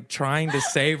I'm like trying to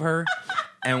save her.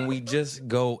 And we just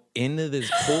go into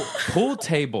this pool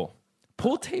table,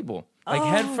 like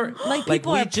head first. like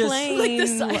people are playing. Like the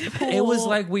side pool. It was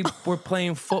like we were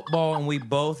playing football and we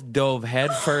both dove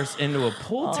head first into a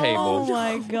pool table. Oh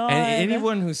my God. And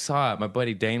anyone who saw it, my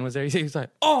buddy Dane was there. He was like,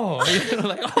 "Oh,"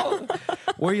 oh.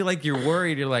 Where you're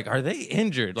worried. You're like, "Are they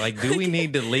injured? Like, do we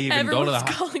need to leave and go to the Everyone's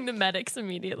hospital?" calling the medics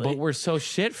immediately. But we're so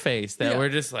shit faced that Yeah. we're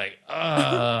just like,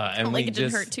 and like we it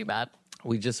didn't just hurt too bad.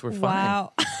 we just were fine.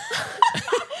 Wow.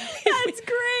 That's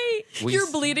great.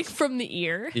 You're bleeding from the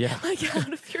ear. Yeah. Like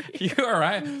out of your ear. You all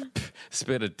right?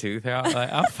 Spit a tooth out.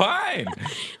 Like, I'm fine.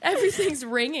 Everything's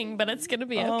ringing, but it's gonna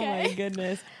be okay. Oh my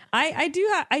goodness. I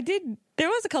did. There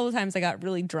was a couple of times I got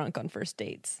really drunk on first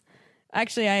dates.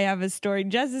 Actually, I have a story.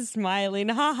 Jess is smiling.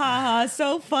 Ha ha ha.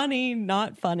 So funny.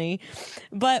 Not funny.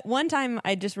 But one time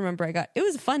I just remember it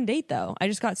was a fun date though. I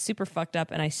just got super fucked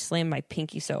up and I slammed my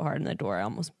pinky so hard in the door.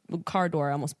 Car door,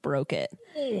 I almost broke it.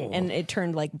 And it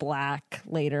turned like black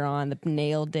later on. The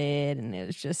nail did. And it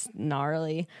was just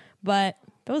gnarly. But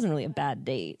that wasn't really a bad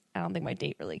date. I don't think my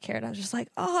date really cared. I was just like,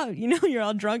 oh, you're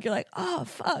all drunk. You're like, oh,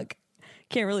 fuck.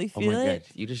 Can't really feel it.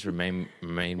 God. You just made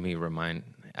me remind.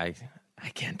 I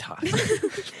can't talk.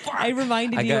 I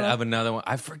reminded I you. have another one.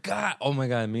 I forgot. Oh my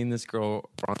God. Me and this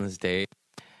girl were on this date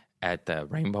at the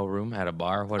Rainbow Room at a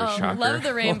bar. What a shocker. Love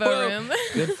the Rainbow Room.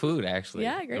 Good food, actually.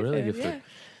 Yeah, great really food, good food. yeah.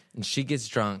 And she gets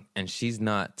drunk and she's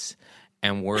nuts.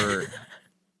 And we're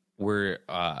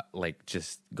like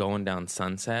just going down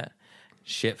Sunset,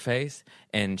 shit face.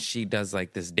 And she does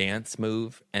like this dance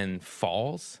move and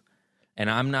falls. And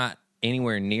I'm not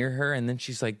anywhere near her, and then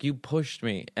she's like, you pushed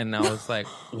me, and I was like,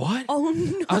 what? Oh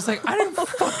no. I was like, I didn't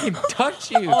fucking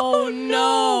touch you. Oh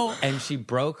no. And she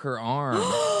broke her arm.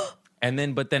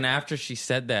 But then after she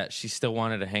said that, she still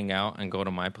wanted to hang out and go to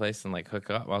my place and like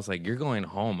hook up. I was like, you're going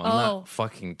home. I'm not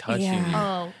fucking touching you.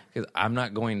 Oh. Because I'm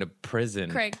not going to prison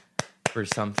Craig. for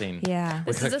something. Yeah.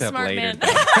 We This is hooked a up smart later.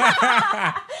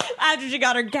 man. After she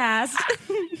got her gassed.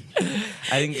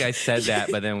 I think I said that,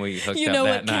 but then we hooked You up know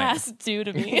that what night. casts do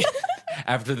to me.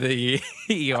 After the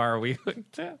ER, we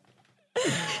hooked up.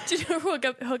 Did you ever hook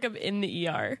up in the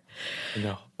ER?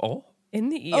 No. Oh? In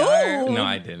the ER? Oh. No,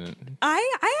 I didn't. I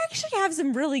actually have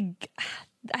some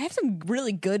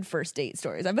really good first date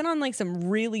stories. I've been on like some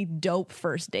really dope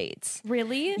first dates.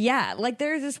 Really? Yeah, like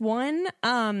there's this one.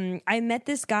 I met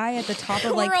this guy at the top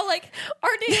of like. We're all like, our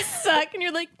days suck, and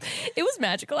you're like, it was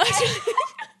magical. Actually,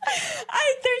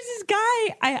 there's this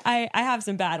guy. I have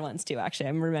some bad ones too. Actually,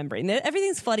 I'm remembering.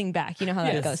 Everything's flooding back. You know how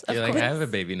that goes. You're like, I have a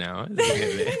baby now.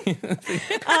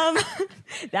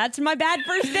 That's my bad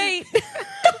first date.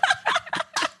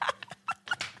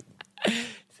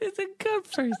 It's a good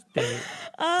first date.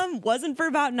 Wasn't for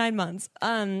about 9 months.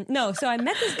 No, so I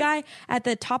met this guy at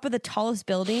the top of the tallest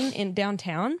building in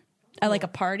downtown at like a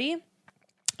party,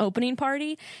 opening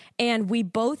party, and we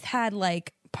both had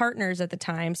like partners at the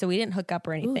time, so we didn't hook up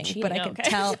or anything. cheating, but I could okay.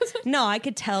 tell. No, I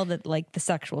could tell that like the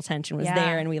sexual tension was Yeah.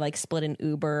 there, and we like split an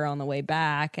Uber on the way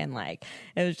back, and like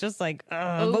it was just like.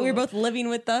 But we were both living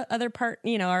with the other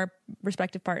our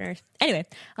respective partners. Anyway,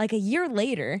 like a year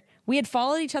later, we had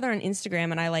followed each other on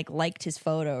Instagram, and I like liked his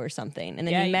photo or something, and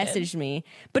then Yeah, he you did. messaged me,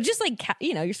 but just like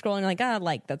you're scrolling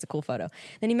like that's a cool photo.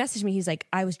 Then he messaged me. He's like,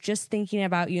 I was just thinking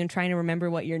about you and trying to remember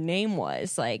what your name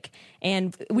was, like,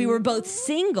 and we were both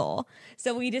single,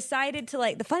 so we decided to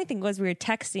like. The funny thing was we were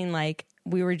texting like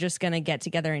we were just gonna get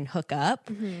together and hook up,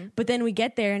 but then we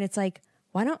get there and it's like,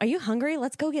 are you hungry?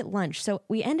 Let's go get lunch. So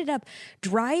we ended up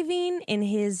driving in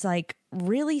his like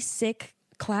really sick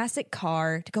classic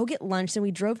car to go get lunch. And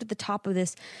we drove to the top of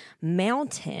this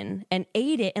mountain and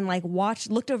ate it and like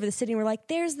looked over the city and we're like,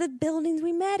 there's the buildings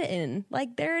we met in.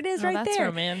 Like, there it is right that's there.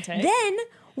 romantic. Then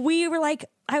we were like,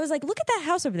 I was like, look at that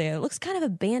house over there. It looks kind of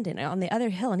abandoned on the other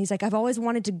hill. And he's like, I've always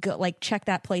wanted to go like check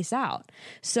that place out.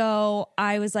 So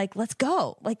I was like, let's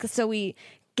go. Like, so we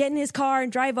get in his car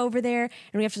and drive over there and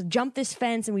we have to jump this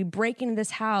fence and we break into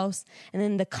this house and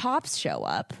then the cops show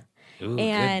up. Ooh,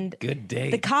 And good date.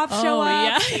 the cops show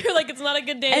up. yeah. You're like, it's not a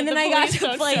good day. And if then the I got police to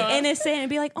don't play show up. innocent and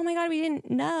be like, oh my God, we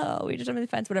didn't know. We just jumped the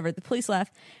fence, whatever. The police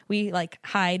left. We like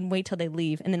hide and wait till they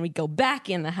leave. And then we go back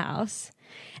in the house.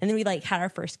 And then we like had our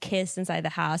first kiss inside the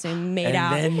house and we made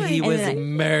out. And then he And was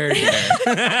then murdered.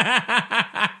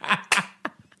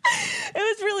 it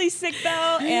was really sick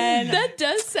though. And that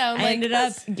does sound I like ended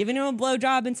up giving him a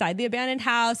blowjob inside the abandoned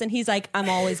house. And he's like, I'm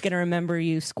always going to remember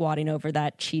you squatting over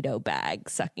that Cheeto bag,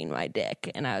 sucking my dick.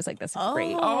 And I was like, that's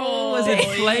great. Oh, was it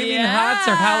flaming hots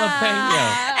or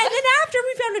jalapeno? And then after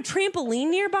we found a trampoline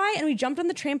nearby and we jumped on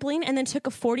the trampoline and then took a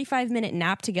 45-minute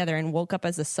nap together and woke up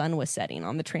as the sun was setting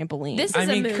on the trampoline. This is I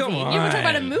mean, a movie. come on. You were talking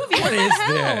about a movie. What What the is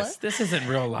hell? this? This isn't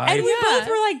real life. and we Yeah. both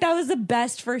were like, that was the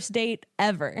best first date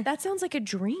ever. That sounds like a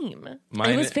dream. Mine,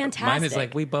 it was Mine fantastic. is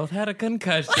like, we both had a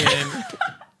concussion.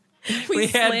 we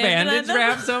had slammed bandage on the-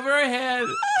 wraps over our head.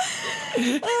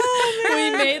 We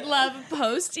made love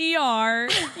post ER.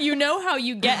 You know how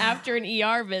you get after an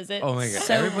ER visit. Oh my God.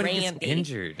 So Everybody randy. gets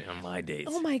injured on my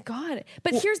dates. Oh my God.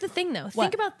 But here's the thing though.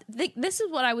 Think about this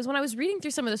is what when I was reading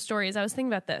through some of the stories, I was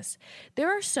thinking about this. There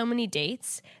are so many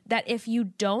dates that if you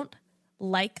don't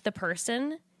like the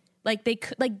person, Like they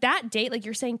could, like that date, like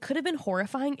you're saying, could have been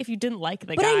horrifying if you didn't like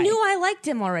the guy. But I knew I liked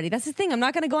him already. That's the thing. I'm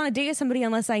not going to go on a date with somebody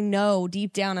unless I know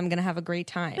deep down I'm going to have a great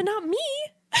time. But not me.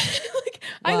 Like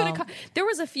I would have. There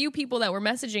was a few people that were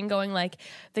messaging, going like,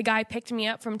 the guy picked me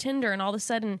up from Tinder, and all of a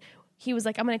sudden he was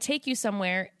like, "I'm going to take you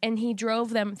somewhere," and he drove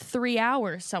them 3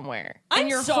 hours somewhere. And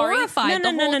you're horrified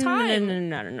the whole time.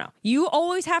 No. You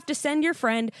always have to send your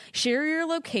friend, share your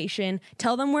location,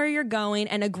 tell them where you're going,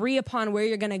 and agree upon where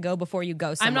you're going to go before you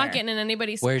go somewhere. I'm not getting in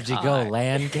anybody's Where'd you go,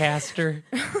 Lancaster?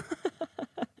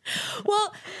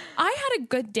 Well, I had a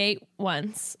good date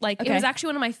once. Like, it was actually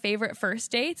one of my favorite first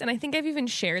dates. And I think I've even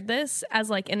shared this as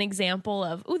like an example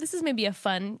of, oh, this is maybe a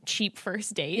fun, cheap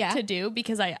first date to do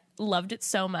because I loved it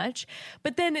so much.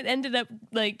 But then it ended up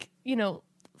like, you know,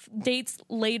 dates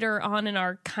later on in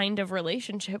our kind of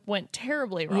relationship went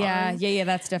terribly wrong. Yeah,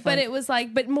 that's different. But it was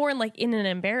like, but more like in an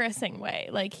embarrassing way.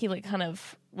 Like he like kind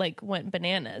of like went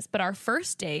bananas. But our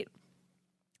first date,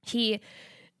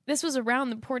 this was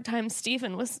around the poor time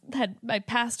I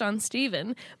passed on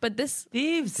Steven, but this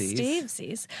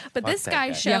Stevesies. But Fuck this that guy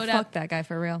guy. showed up. Fuck that guy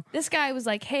for real. This guy was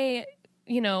like, "Hey,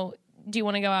 you know, do you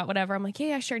want to go out? Whatever." I'm like,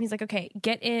 "Yeah, sure." And he's like, "Okay,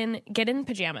 get in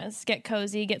pajamas, get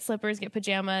cozy, get slippers, get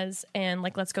pajamas, and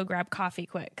like let's go grab coffee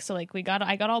quick." So like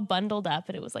I got all bundled up,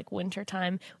 and it was like winter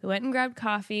time. We went and grabbed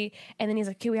coffee, and then he's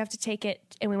like, "Okay, we have to take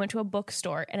it," and we went to a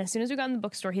bookstore. And as soon as we got in the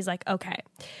bookstore, he's like, "Okay,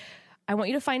 I want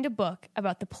you to find a book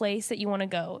about the place that you want to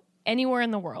go anywhere in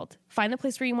the world. Find the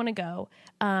place where you want to go.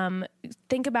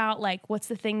 Think about like what's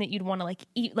the thing that you'd want to like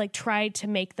eat, like try to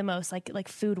make the most like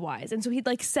food wise." And so he'd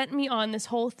like sent me on this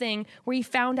whole thing where he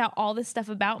found out all this stuff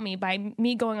about me by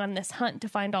me going on this hunt to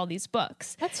find all these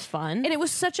books. That's fun. And it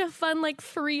was such a fun, like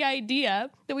free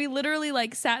idea that we literally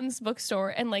like sat in this bookstore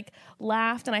and like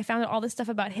laughed. And I found out all this stuff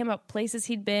about him, about places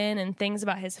he'd been and things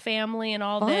about his family and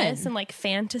all this and like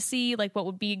fantasy, like what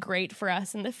would be great for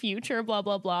us in the future, blah,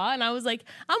 blah, blah. And I was like,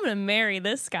 I'm going to marry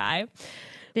this guy.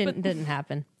 Didn't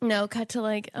happen. No, cut to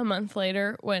like a month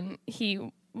later when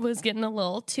he was getting a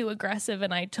little too aggressive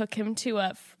and I took him to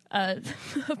a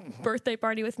birthday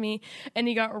party with me and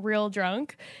he got real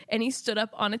drunk and he stood up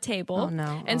on a table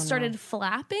and started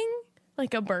flapping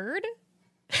like a bird.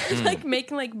 Like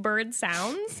making like bird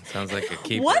sounds. Sounds like a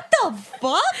keeper. What the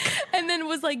fuck? And then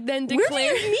was like then declared.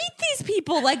 Where do you meet these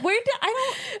people? Like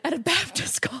at a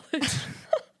Baptist college.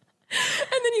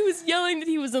 And then he was yelling that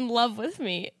he was in love with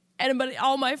me. But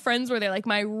all my friends were there, like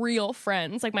my real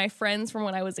friends, like my friends from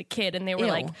when I was a kid. And they were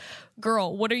like,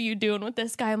 "Girl, what are you doing with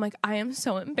this guy?" I'm like, "I am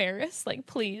so embarrassed. Like,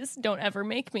 please don't ever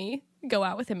make me go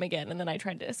out with him again." And then I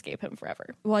tried to escape him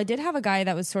forever. Well, I did have a guy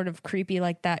that was sort of creepy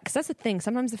like that. Because that's the thing.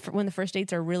 Sometimes when the first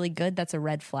dates are really good, that's a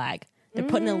red flag. They're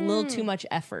putting a little too much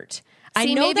effort.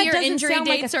 See, I know maybe that your doesn't injury sound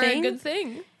like dates a are thing. a good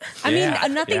thing. I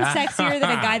mean, nothing sexier than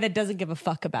a guy that doesn't give a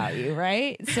fuck about you,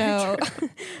 right? So,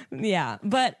 yeah.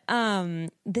 But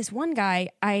this one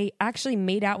guy, I actually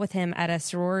made out with him at a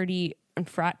sorority and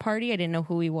frat party. I didn't know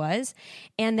who he was.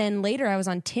 And then later I was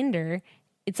on Tinder.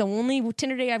 It's the only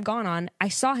Tinder date I've gone on. I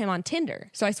saw him on Tinder.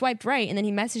 So I swiped right. And then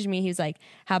he messaged me. He was like,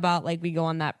 "How about like we go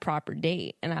on that proper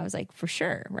date?" And I was like, "For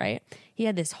sure." Right. He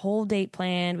had this whole date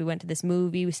planned. We went to this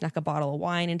movie. We snuck a bottle of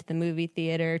wine into the movie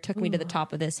theater, took me to the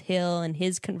top of this hill in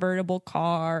his convertible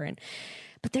car.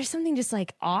 But there's something just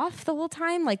like off the whole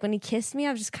time. Like when he kissed me,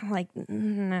 I was just kind of like,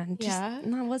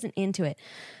 I wasn't into it.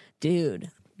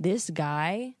 Dude, this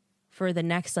guy for the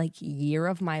next like year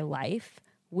of my life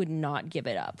would not give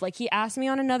it up. Like he asked me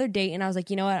on another date and I was like,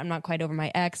 "You know what? I'm not quite over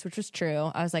my ex," which was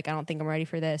true. I was like, "I don't think I'm ready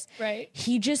for this." Right.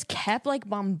 He just kept like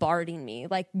bombarding me,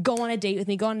 like go on a date with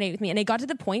me, go on a date with me. And it got to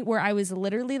the point where I was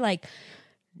literally like,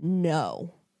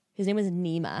 no. His name was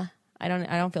Nima. I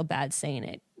don't feel bad saying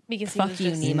it. Because fuck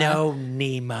you, Nima. No,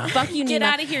 Nima. Fuck you, Nima. Get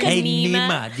out of here, Hey, Nima.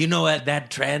 Nima. You know what that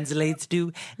translates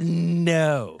to?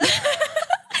 No.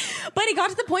 But it got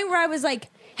to the point where I was like,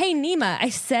 "Hey, Nima, I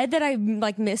said that I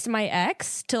like missed my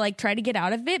ex to like try to get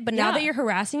out of it, but now that you're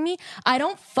harassing me, I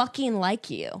don't fucking like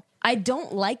you. I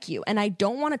don't like you, and I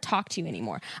don't want to talk to you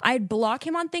anymore." I'd block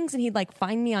him on things, and he'd like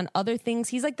find me on other things.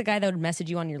 He's like the guy that would message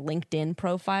you on your LinkedIn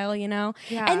profile, you know?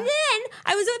 Yeah. And then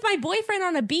I was with my boyfriend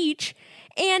on a beach,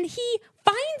 and he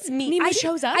finds me. Nima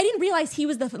shows up? I didn't realize he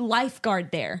was the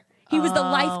lifeguard there. He was the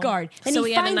lifeguard. And So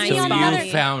he he had a finds nice me on spot. another...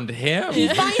 You found him. He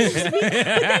finds me, but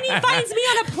then he finds me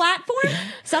on a platform,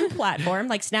 some platform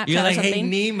like Snapchat You're like, or "Hey,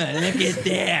 something. Nima, look at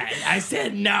that." I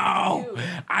said no.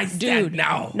 I said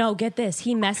no. No, get this.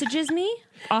 He messages me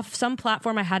off some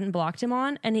platform I hadn't blocked him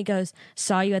on, and he goes,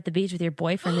 "Saw you at the beach with your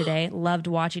boyfriend today. Loved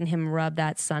watching him rub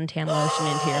that suntan lotion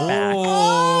into your back."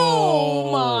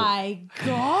 Oh my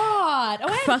god! Oh,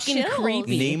 I had Fucking chills.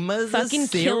 creepy. Nima's Fucking a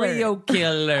serial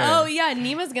killer. Oh yeah,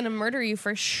 Nima's gonna murder you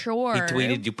for sure. He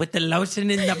tweeted, "You put the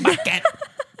lotion in the bucket."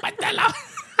 Put the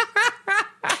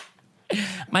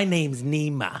My name's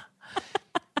Nima.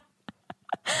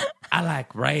 I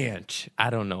like ranch. I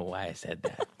don't know why I said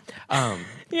that.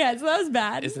 Yeah, so that was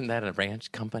bad. Isn't that a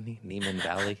ranch company? Neiman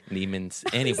Valley? Neiman's.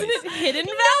 Anyways. Isn't it Hidden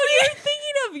Valley?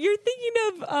 You're thinking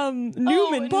of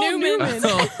Newman. Paul Newman.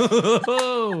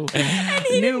 Oh,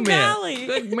 Hidden Valley.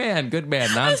 Good man.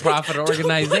 Nonprofit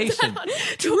organization.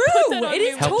 True. It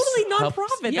is totally Helps-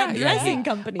 nonprofit. yeah, that yeah, dressing yeah.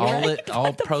 company. All Right?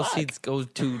 all proceeds go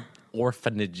to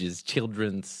orphanages,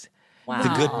 children's. Wow. The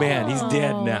good man. He's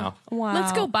dead now. Wow.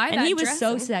 Let's go buy And that he was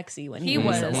so dressing. sexy when He he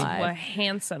was was a alive.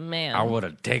 handsome man. I would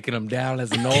have taken him down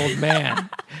as an old man.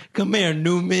 Come here,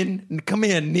 Newman. Come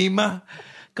here, Nima.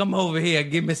 Come over here.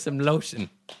 Give me some lotion.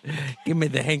 Give me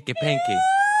the hanky panky.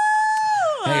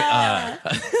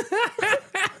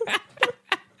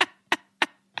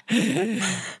 Hey,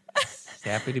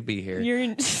 happy to be here. You're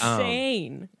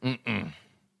insane.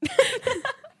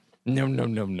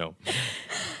 No.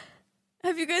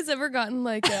 Have you guys ever gotten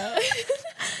like a? Have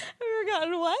you ever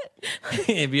gotten what?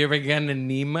 Have you ever gotten a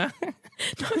Nima?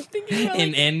 I'm thinking about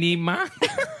An like, enema?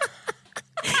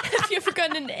 have you ever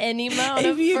gotten an enema on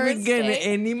Have a you ever first gotten an date?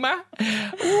 enema? Wait,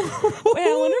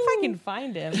 I wonder if I can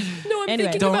find him. No, I'm Anyway.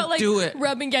 thinking Don't about like do it.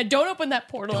 rubbing. Yeah, don't open that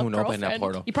portal. Don't up, open that girlfriend.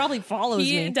 portal. He probably follows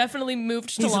He me. definitely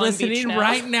moved to He's Long Beach listening now.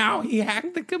 right now. He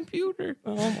hacked the computer.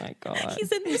 Oh my god.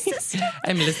 He's in the system.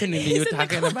 I'm listening to you in the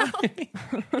talking about me.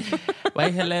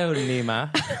 Why, hello,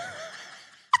 Nima.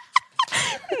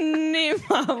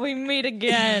 Nima, we meet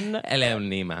again. Hello,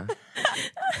 Nima.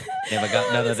 Never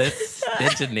got none of this,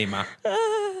 did you, Nima?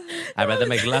 I'd rather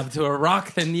make love to a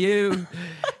rock than you.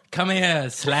 Come here,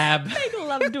 slab. Make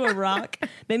love to a rock.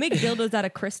 They make dildos out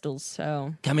of crystals,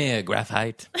 so. Come here,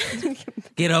 graphite.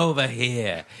 Get over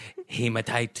here,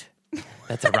 hematite.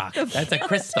 That's a rock. That's a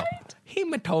crystal.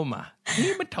 Hematoma.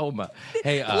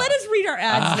 Hey, Let us read our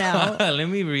ads now. let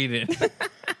me read it.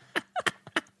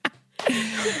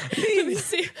 Let me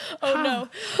see. Oh no.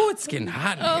 Oh, it's getting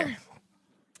hot in here.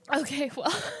 Okay,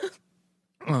 well.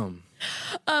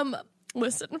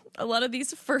 Listen, a lot of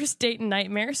these first date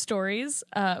nightmare stories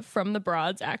from the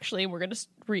broads, actually, we're going to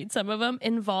read some of them,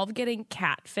 involve getting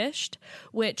catfished,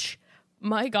 which,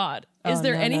 my God, is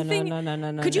there anything?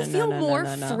 No. Could you feel more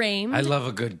framed? I love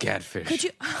a good catfish. Could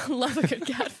you love a good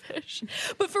catfish?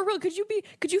 But for real, could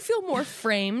you feel more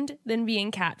framed than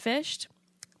being catfished?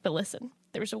 But listen,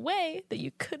 there's a way that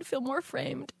you could feel more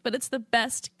framed, but it's the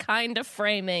best kind of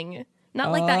framing.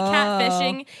 Not like that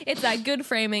catfishing. It's that good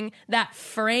framing, that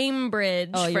frame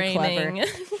bridge framing.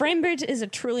 FrameBridge is a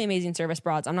truly amazing service,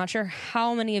 broads. I'm not sure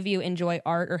how many of you enjoy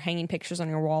art or hanging pictures on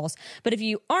your walls, but if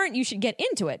you aren't, you should get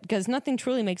into it because nothing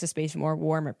truly makes a space more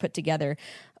warm or put together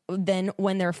than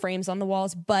when there are frames on the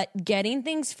walls. But getting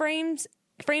things framed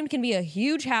can be a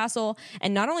huge hassle,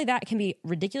 and not only that, it can be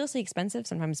ridiculously expensive,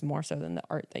 sometimes more so than the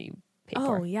art that you paid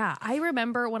for. Oh yeah, I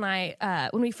remember when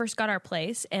when we first got our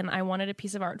place and I wanted a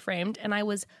piece of art framed, and I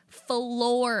was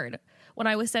floored when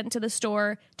I was sent to the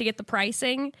store to get the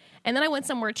pricing, and then I went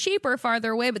somewhere cheaper,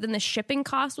 farther away, but then the shipping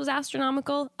cost was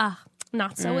astronomical.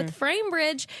 Not so with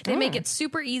FrameBridge. They make it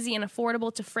super easy and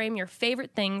affordable to frame your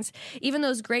favorite things, even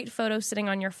those great photos sitting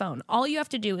on your phone. All you have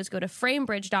to do is go to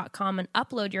framebridge.com and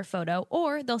upload your photo,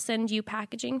 or they'll send you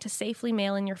packaging to safely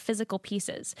mail in your physical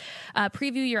pieces.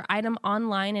 Preview your item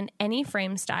online in any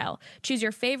frame style. Choose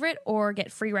your favorite or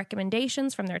get free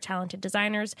recommendations from their talented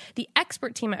designers. The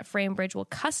expert team at FrameBridge will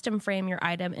custom frame your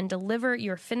item and deliver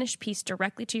your finished piece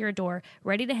directly to your door,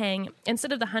 ready to hang.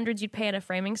 Instead of the hundreds you'd pay at a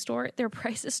framing store, their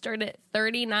prices start at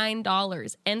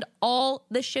 $39, and all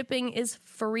the shipping is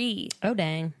free. Oh,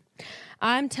 dang.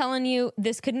 I'm telling you,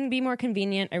 this couldn't be more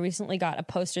convenient. I recently got a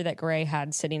poster that Gray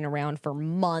had sitting around for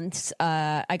months.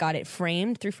 I got it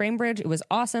framed through FrameBridge. It was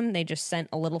awesome. They just sent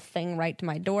a little thing right to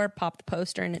my door, popped the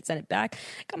poster, and it sent it back.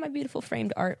 Got my beautiful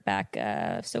framed art back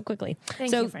so quickly.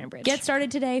 Thank you, FrameBridge. Get started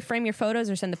today. Frame your photos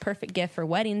or send the perfect gift for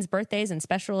weddings, birthdays, and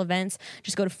special events.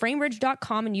 Just go to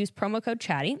framebridge.com and use promo code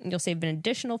Chatty, and you'll save an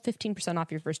additional 15% off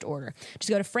your first order.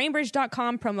 Just go to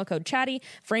framebridge.com, promo code Chatty,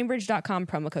 framebridge.com,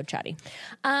 promo code Chatty.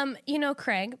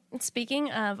 Craig,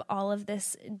 speaking of all of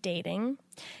this dating,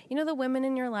 the women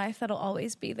in your life that'll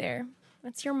always be there.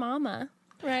 That's your mama.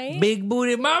 Right? Big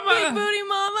booty mama. Big booty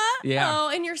mama. Yeah. Oh,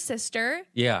 and your sister.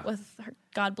 Yeah. With her,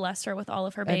 God bless her with all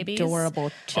of her babies. Adorable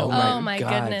Oh children. my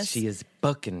God, goodness. she is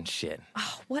booking shit.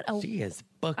 What a She is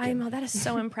booking. I know, that is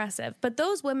so impressive. But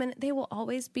those women, they will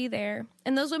always be there.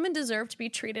 And those women deserve to be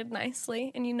treated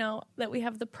nicely. And you know that we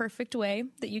have the perfect way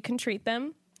that you can treat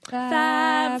them.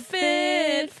 FabFitFun.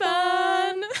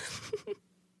 Do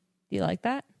you like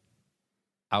that?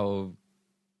 Oh,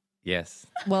 yes.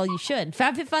 Well, you should.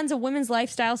 FabFitFun's a women's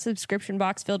lifestyle subscription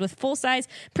box filled with full-size,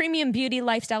 premium beauty,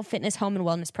 lifestyle, fitness, home, and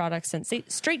wellness products sent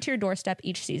straight to your doorstep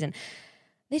each season.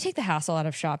 They take the hassle out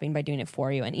of shopping by doing it for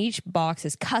you, and each box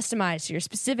is customized to your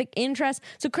specific interests.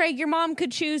 So, Craig, your mom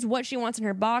could choose what she wants in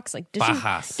her box. Like,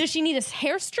 does she need a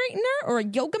hair straightener or a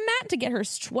yoga mat to get her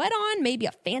sweat on? Maybe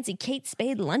a fancy Kate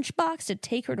Spade lunchbox to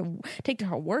take to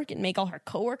her work and make all her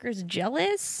coworkers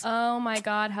jealous? Oh my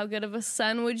God, how good of a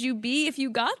son would you be if you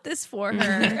got this for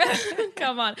her?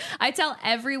 Come on. I tell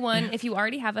everyone, if you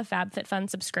already have a FabFitFun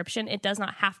subscription, it does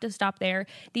not have to stop there.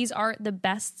 These are the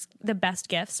best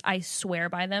gifts, I swear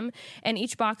by them. And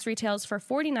each box retails for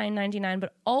 $49.99,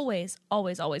 but always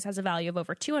has a value of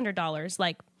over $200.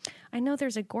 Like, I know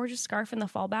there's a gorgeous scarf in the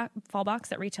fall box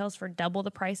that retails for double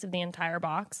the price of the entire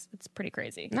box. It's pretty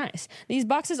crazy. Nice. These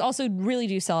boxes also really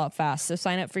do sell out fast, so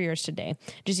sign up for yours today.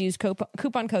 Just use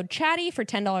coupon code CHATTY for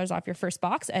 $10 off your first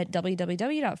box at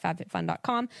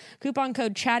www.fabfitfun.com. Coupon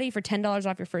code CHATTY for $10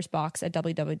 off your first box at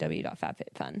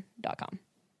www.fabfitfun.com.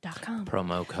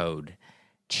 Promo code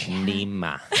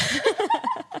Nima.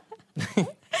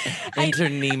 Enter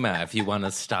Nima if you want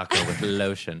to stock her with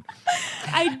lotion.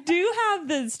 I do have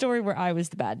the story where I was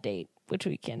the bad date, which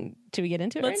should we get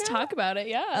into it? Let's right now? talk about it.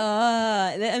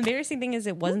 Yeah. The embarrassing thing is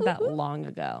it wasn't that long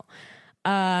ago.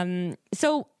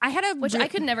 So I had I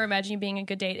could never imagine you being a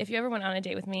good date. If you ever went on a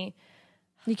date with me,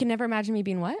 You can never imagine me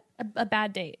being what? a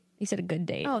bad date. You said a good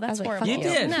date. Oh, that's I was horrible. fuck You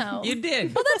did. No. You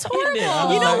did. Oh, that's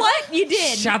horrible. You know what? You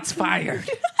did. Shots fired.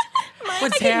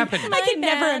 What's happening? I could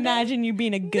never bad. imagine you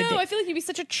being a good No, date. I feel like you'd be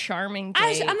such a charming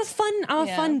date. I'm a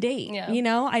fun date. Yeah. You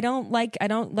know, I don't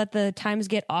let the times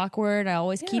get awkward. I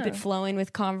always keep Yeah. it flowing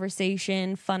with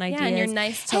conversation, fun ideas. and you're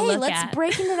nice to hey, look let's at.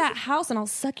 break into that house and I'll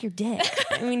suck your dick.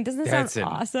 I mean, doesn't that That's sound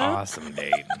an awesome? awesome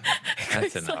date.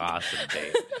 That's an awesome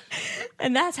date.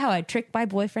 And that's how I tricked my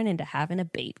boyfriend into having a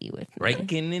baby with me.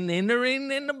 Breaking and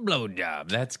entering in a blowjob.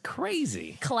 That's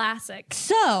crazy. Classic.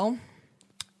 So,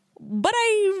 but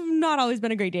I've not always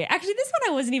been a great date. Actually, this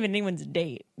one I wasn't even anyone's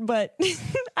date, but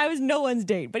I was no one's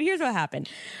date. But here's what happened.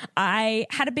 I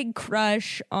had a big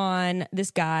crush on this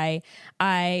guy.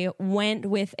 I went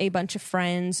with a bunch of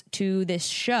friends to this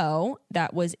show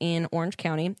that was in Orange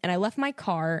County, and I left my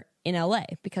car in LA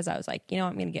because I was like, you know,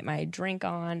 I'm going to get my drink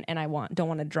on, and I don't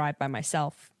want to drive by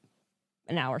myself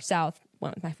an hour south.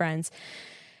 Went with my friends.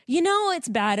 You know, it's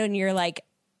bad when you're like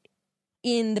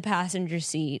in the passenger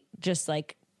seat, just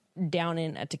like down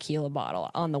in a tequila bottle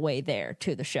on the way there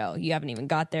to the show. You haven't even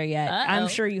got there yet. Uh-oh. I'm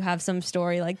sure you have some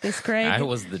story like this, Craig. I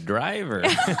was the driver.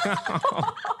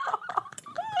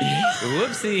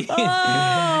 Whoopsie.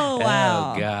 Oh,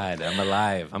 wow. Oh, God. I'm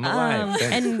alive. I'm alive.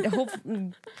 Thanks.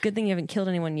 And good thing you haven't killed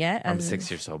anyone yet. I'm 6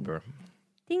 years sober.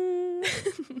 Ding.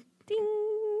 Ding.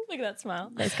 Look at that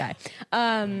smile. Nice guy.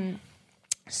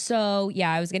 So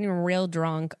yeah, I was getting real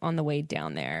drunk on the way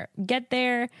down there. Get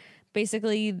there,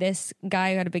 basically this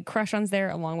guy who had a big crush on's there,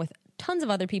 along with tons of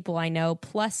other people I know,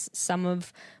 plus some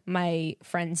of my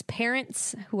friends'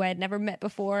 parents who I had never met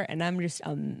before, and I'm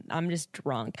just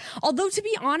drunk. Although to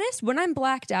be honest, when I'm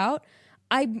blacked out,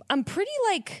 I'm pretty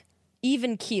like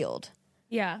even keeled.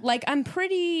 Yeah. Like I'm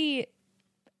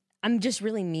just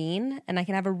really mean, and I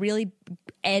can have a really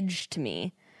edge to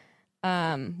me.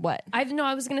 What? I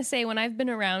was going to say, when I've been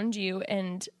around you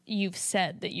and you've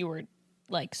said that you were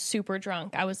like super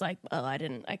drunk, I was like, oh,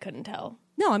 I couldn't tell.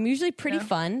 No, I'm usually pretty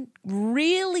fun.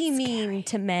 Really mean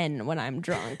to men when I'm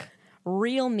drunk.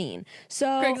 Real mean.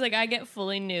 So Greg's like, I get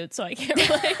fully nude, so I can't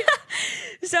relate.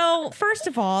 So first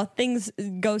of all, things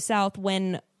go south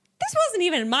when this wasn't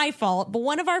even my fault, but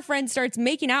one of our friends starts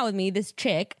making out with me, this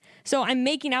chick. So I'm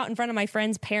making out in front of my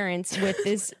friend's parents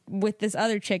with this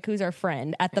other chick who's our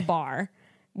friend at the bar.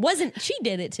 She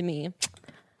did it to me.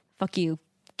 Fuck you,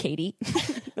 Katie.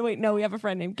 Wait, no, we have a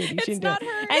friend named Katie. She didn't do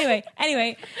it.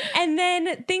 Anyway. And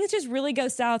then things just really go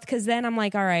south because then I'm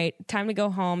like, all right, time to go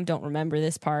home. Don't remember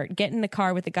this part. Get in the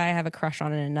car with the guy I have a crush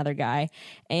on and another guy.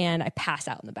 And I pass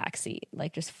out in the back seat,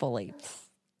 like just fully,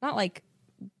 not like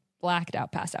blacked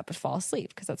out, passed out, but fall asleep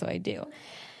because that's what I do.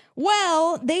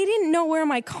 Well, they didn't know where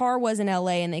my car was in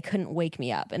LA and they couldn't wake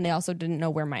me up. And they also didn't know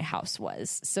where my house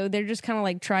was. So they're just kind of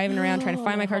like driving around trying to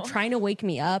find my car, trying to wake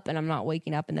me up. And I'm not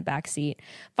waking up in the back seat.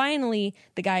 Finally,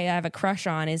 the guy I have a crush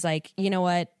on is like, you know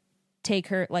what? Take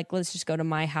her, like, let's just go to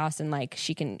my house and like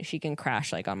she can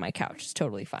crash like on my couch. It's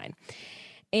totally fine.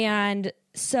 And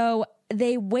so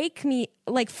they wake me,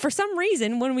 like, for some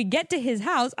reason, when we get to his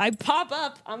house, I pop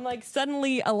up. I'm like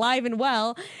suddenly alive and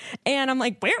well. And I'm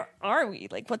like, where are we?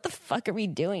 Like, what the fuck are we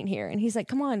doing here? And he's like,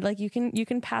 come on, like, you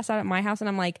can pass out at my house. And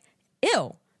I'm like,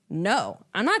 ew, no,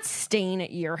 I'm not staying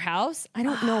at your house. I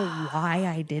don't know why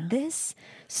I did this.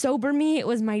 Sober me, it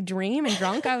was my dream. And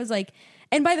drunk, I was like,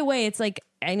 and by the way, it's like,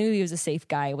 I knew he was a safe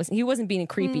guy. He wasn't being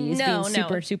creepy. He was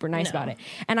being super nice about it.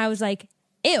 And I was like,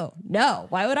 ew, no,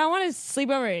 why would I want to sleep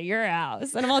over at your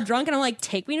house? And I'm all drunk and I'm like,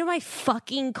 take me to my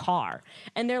fucking car.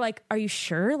 And they're like, are you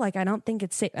sure? Like, I don't think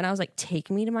it's safe. And I was like, take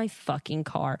me to my fucking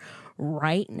car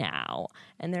right now.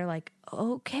 And they're like,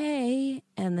 okay.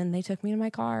 And then they took me to my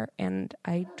car and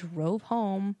I drove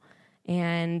home.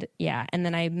 And yeah, and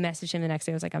then I messaged him the next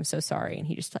day. I was like, I'm so sorry. And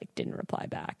he just like didn't reply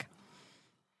back.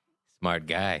 Smart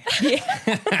guy.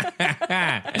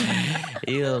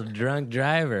 You little drunk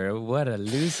driver. What a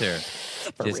loser.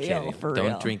 Just kidding.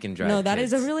 Don't drink and drive. No, that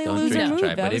kids. is a really Don't loser drink and move.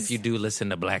 drive. But Was- if you do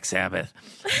listen to Black Sabbath,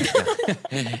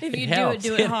 If you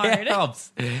do it hard. It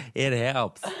helps. It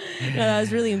helps. No, that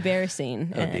was really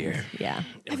embarrassing. Oh, dear. Yeah.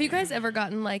 Have you guys ever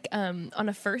gotten like on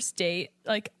a first date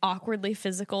like awkwardly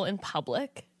physical in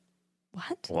public?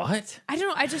 What? What? I don't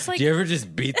know. I just like Do you ever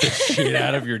just beat the shit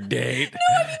out of your date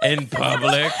in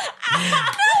public?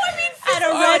 At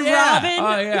a Red Robin?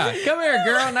 Oh, yeah. Come here,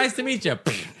 girl. Nice to meet you.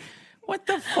 What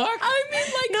the fuck? I mean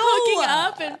like hooking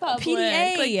up in public.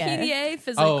 PDA. Like PDA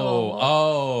physical.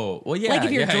 Oh. Well, yeah. Like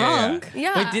if you're drunk?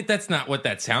 Yeah. But that's not what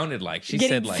that sounded like. She Getting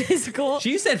said like physical?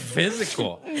 She said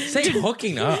physical. Say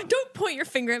hooking up. Don't point your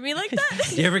finger at me like that.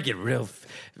 Do you ever get real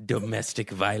domestic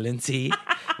violence-y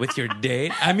with your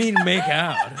date? I mean, make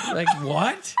out. Like,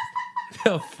 what?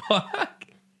 The fuck?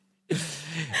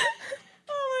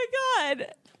 Oh my God.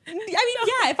 I mean,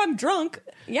 yeah, if I'm drunk,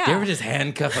 yeah. Do you ever just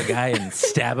handcuff a guy and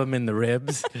stab him in the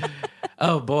ribs?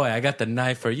 Oh, boy, I got the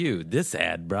knife for you. This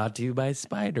ad brought to you by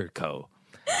Spyderco.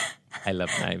 I love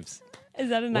knives. Is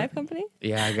that a knife company?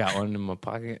 Yeah, I got one in my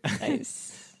pocket.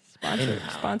 Nice.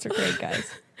 Sponsor Craig, guys.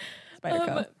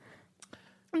 Spyderco.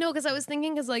 No, because I was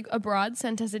thinking, because like Abroad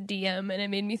sent us a DM and it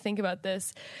made me think about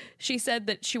this. She said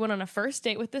that she went on a first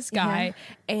date with this guy,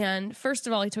 and first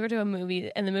of all, he took her to a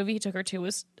movie, and the movie he took her to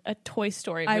was a Toy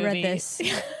Story movie. I read this.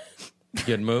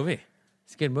 Good movie.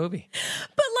 It's a good movie.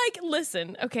 But like,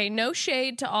 listen, okay, no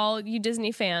shade to all you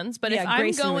Disney fans, but Yeah, if I'm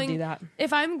Grayson would do going, that.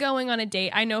 if I'm going on a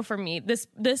date, I know for me,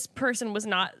 this person was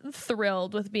not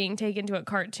thrilled with being taken to a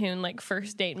cartoon like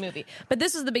first date movie. But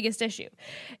this was the biggest issue,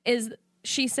 is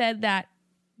she said that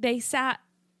they sat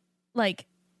like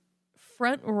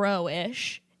front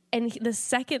row-ish, and the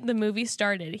second the movie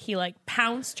started, he like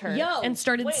pounced her and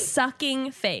started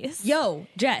sucking face. Yo,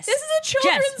 Jess. This is a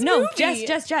children's movie.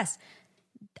 Jess.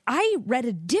 I read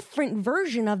a different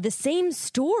version of the same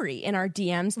story in our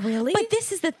DMs. Really? But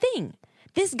this is the thing.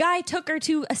 This guy took her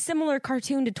to a similar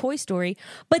cartoon to Toy Story,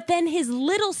 but then his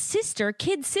little sister,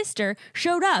 kid sister,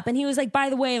 showed up, and he was like, by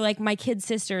the way, like, my kid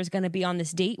sister is going to be on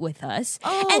this date with us.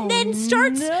 And then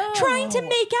starts trying to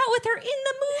make out with her in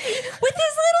the movie with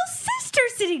his little sister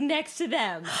sitting next to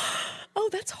them. Oh,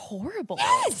 that's horrible.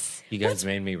 Yes! You guys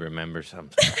made me remember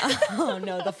something. Oh,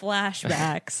 no, the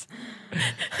flashbacks.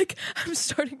 Like, I'm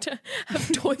starting to have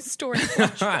Toy Story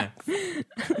flashbacks.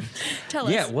 Tell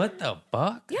us. Yeah, what the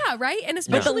fuck? Yeah, right? And But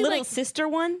especially the little like sister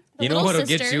one? You know little what'll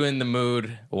get sister. you in the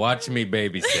mood? Watch me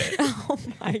babysit. Oh,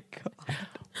 my God.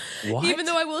 What? even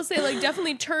though I will say, like,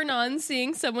 definitely turn on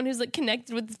seeing someone who's like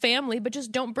connected with the family, but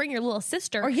just don't bring your little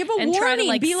sister Or give a and warning. try to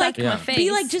like be suck like, my face.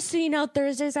 be like, just so you know,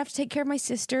 Thursdays I have to take care of my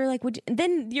sister. Like, would you,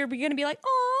 then you're gonna be like,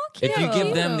 oh, cute. If you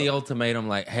give them the ultimatum,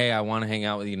 like, "Hey, I want to hang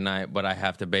out with you tonight, but I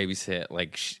have to babysit,"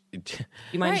 like, you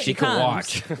mind if Right. she could comes?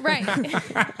 watch. right.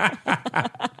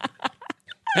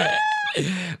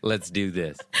 Let's do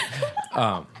this.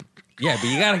 Yeah, but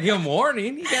you gotta give them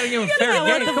warning. You gotta give them fair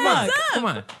game. Come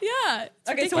on. Yeah.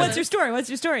 Okay, so what's your story? What's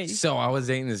your story? So I was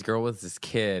dating this girl with this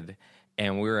kid,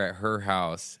 and we were at her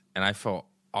house, and I felt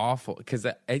awful because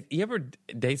you ever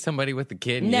date somebody with a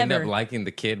kid and you end Never. up liking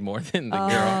the kid more than the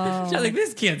girl? She's like,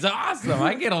 this kid's awesome.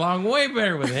 I get along way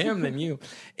better with him than you.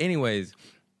 Anyways,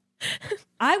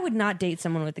 I would not date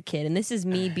someone with a kid, and this is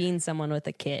me being someone with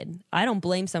a kid. I don't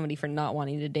blame somebody for not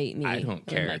wanting to date me. I don't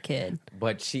care. And my kid.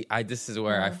 But this is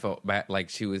where I felt bad. Like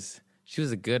she was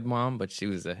a good mom, but she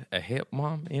was a hip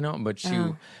mom, you know. But she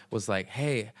was like,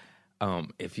 hey,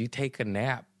 if you take a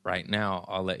nap right now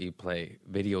I'll let you play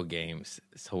video games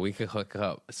so we could hook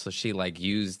up. So she like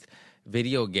used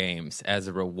video games as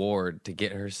a reward to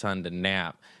get her son to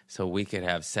nap so we could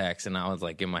have sex. And I was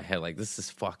like in my head like, this is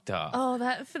fucked up. Oh,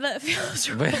 that feels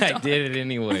real But I dark. did it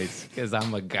anyways because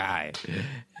I'm a guy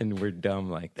and we're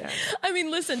dumb like that. I mean,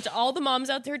 listen, to all the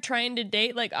moms out there trying to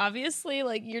date, like, obviously,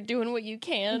 like, you're doing what you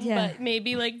can, Yeah. but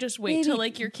maybe, like, just wait till,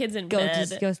 like, your kid's in bed.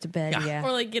 Just goes to bed, yeah.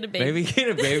 Or, like, get a baby. Maybe get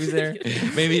a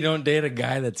babysitter. Maybe don't date a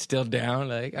guy that's still down.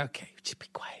 Like, okay, just be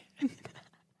quiet.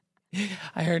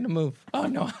 I heard him move. Oh,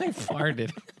 no, I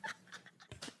farted.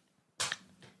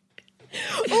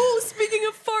 Oh, speaking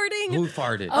of farting. Who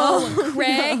farted? Oh,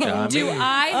 Craig, Not do me.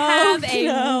 I have a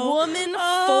no. woman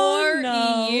Oh, for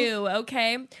no. you?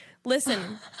 Okay.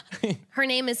 Listen, her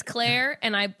name is Claire,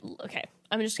 and I'm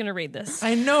just going to read this.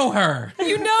 I know her.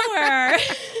 You know her.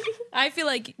 I feel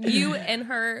like you and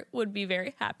her would be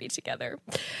very happy together.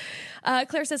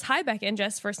 Claire says, hi, Becca and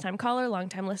Jess, first-time caller,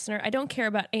 long-time listener. I don't care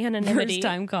about anonymity. First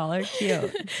time caller,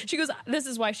 cute. She goes, this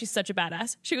is why she's such a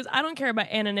badass. She goes, I don't care about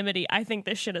anonymity. I think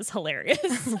this shit is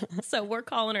hilarious. So we're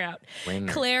calling her out.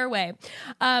 Winner. Claire Way.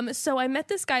 So I met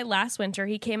this guy last winter.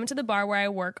 He came into the bar where I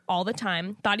work all the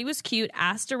time, thought he was cute,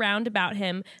 asked around about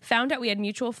him, found out we had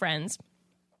mutual friends.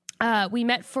 We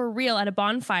met for real at a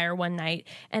bonfire one night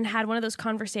and had one of those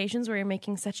conversations where you're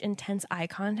making such intense eye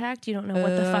contact. You don't know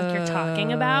what the fuck you're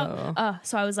talking about.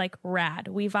 So I was like, rad.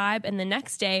 We vibe. And the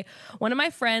next day,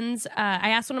 I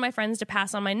asked one of my friends to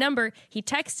pass on my number. He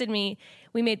texted me.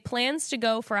 We made plans to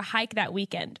go for a hike that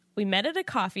weekend. We met at a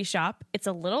coffee shop. It's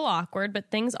a little awkward, but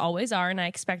things always are, and I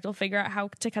expect we'll figure out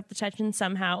how to cut the tension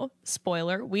somehow.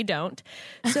 Spoiler, we don't.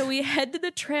 So we head to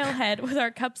the trailhead with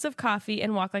our cups of coffee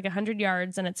and walk like 100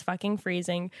 yards, and it's fucking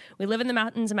freezing. We live in the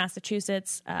mountains of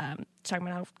Massachusetts, talking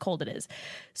about how cold it is.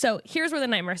 So here's where the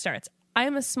nightmare starts. I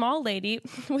am a small lady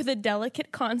with a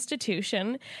delicate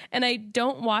constitution, and I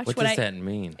don't watch What does that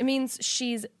mean? It means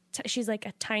she's like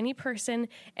a tiny person,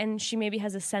 and she maybe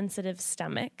has a sensitive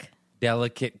stomach.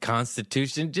 Delicate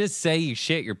constitution. Just say you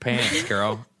shit your pants,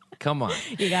 girl. Come on.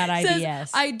 You got Says, IBS.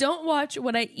 I don't watch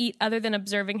what I eat other than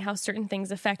observing how certain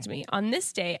things affect me. On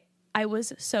this day, I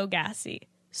was so gassy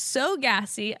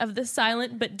of the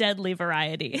silent but deadly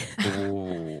variety.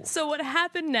 So what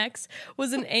happened next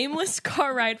was an aimless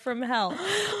car ride from hell.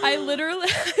 I literally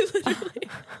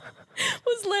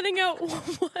was letting out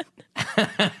one.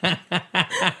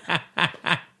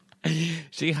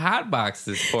 She hotboxed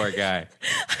this poor guy.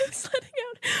 I was letting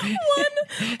out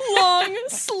one long,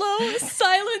 slow,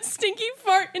 silent, stinky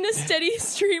fart in a steady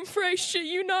stream for, I shit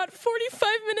you not, 45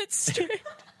 minutes straight.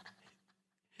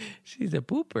 She's a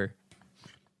pooper.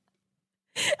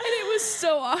 And it was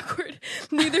so awkward.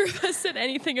 Neither of us said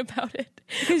anything about it.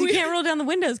 Because you can't roll down the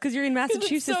windows because you're in 'Cause it's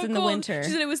Massachusetts so in the cold. winter. She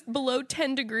said it was below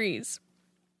 10 degrees.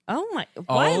 Oh my!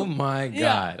 Why? Oh my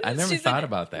God. I never She's thought like,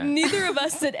 about that. Neither of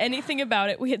us said anything about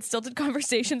it. We had stilted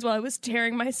conversations while I was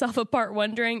tearing myself apart,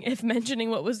 wondering if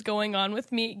mentioning what was going on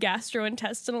with me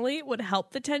gastrointestinally would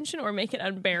help the tension or make it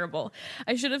unbearable.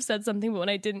 I should have said something, but when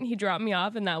I didn't, he dropped me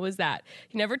off, and that was that.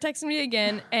 He never texted me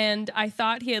again, and I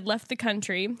thought he had left the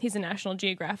country. He's a National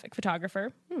Geographic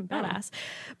photographer. Badass.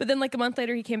 But then like a month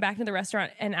later, he came back to the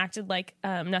restaurant and acted like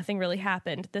nothing really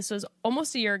happened. This was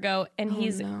almost a year ago, and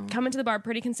he's coming to the bar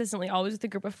pretty consistently, always with a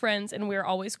group of friends, and we're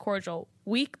always cordial.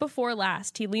 Week before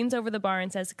last, he leans over the bar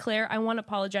and says, Claire, I want to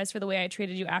apologize for the way I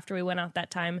treated you after we went out that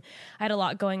time. I had a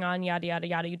lot going on, yada, yada,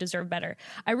 yada. You deserve better.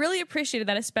 I really appreciated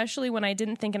that, especially when I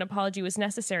didn't think an apology was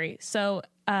necessary. So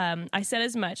I said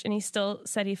as much, and he still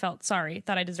said he felt sorry,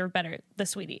 thought I deserved better, the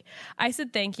sweetie. I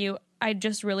said, thank you. I'd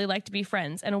just really like to be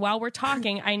friends. And while we're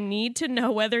talking, I need to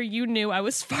know whether you knew I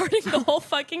was farting the whole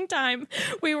fucking time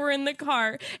we were in the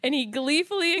car. And he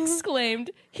gleefully exclaimed,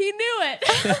 he knew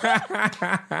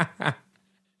it.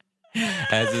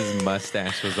 As his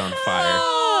mustache was on fire.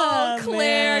 Oh,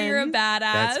 Claire, man. you're a badass.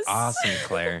 That's awesome,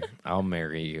 Claire. I'll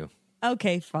marry you.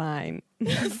 Okay, fine.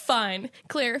 Fine.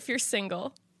 Claire, if you're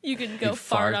single, you can go Your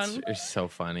fart farts on. are so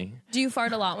funny. Do you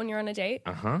fart a lot when you're on a date?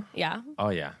 Uh-huh. Yeah. Oh,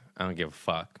 yeah. I don't give a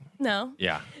fuck. No.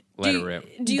 Yeah. Let Do it you- rip.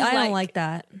 Do you I don't like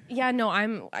that. Yeah, no, I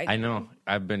know.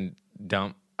 I've been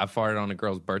dumb. I farted on a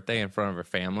girl's birthday in front of her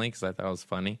family because I thought it was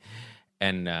funny.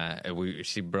 And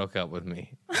she broke up with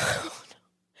me.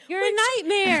 You're a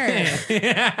nightmare.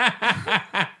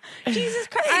 Jesus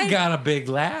Christ! I got a big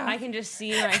laugh. I can just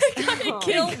see right. it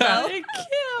killed though. It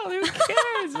killed. Who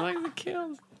cares? Like it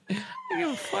kills. I give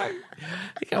a fuck.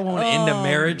 I think I won't end a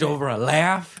marriage over a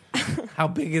laugh. How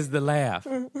big is the laugh?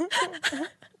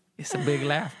 It's a big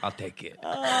laugh. I'll take it.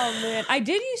 Oh man, I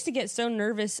did used to get so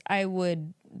nervous I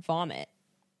would vomit.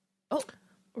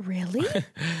 Really?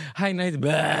 Hi, nice.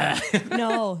 Blah.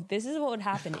 No, this is what would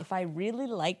happen if I really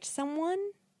liked someone.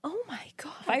 Oh my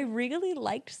God. If I really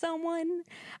liked someone,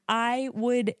 I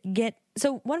would get.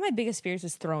 So one of my biggest fears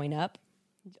is throwing up.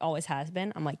 Always has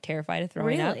been. I'm like terrified of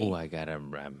throwing up. Oh, I gotta.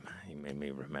 You made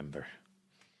me remember.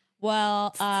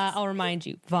 Well, I'll remind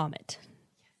you. Vomit.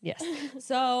 Yes.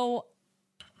 So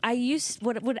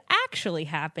what would actually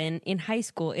happen in high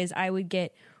school is I would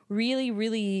get really,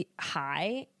 really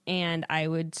high, and I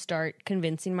would start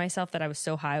convincing myself that I was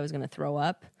so high I was going to throw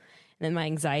up. And then my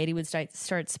anxiety would start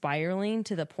spiraling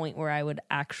to the point where I would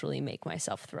actually make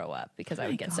myself throw up because I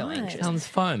would get so anxious. Sounds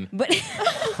fun. But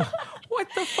What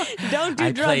the fuck? don't do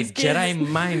I drugs, played kids. Jedi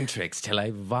mind tricks till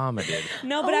I vomited.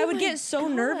 No, but I would my get so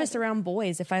nervous around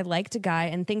boys if I liked a guy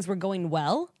and things were going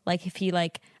well. Like if he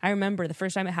I remember the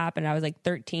first time it happened, I was like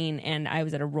 13 and I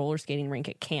was at a roller skating rink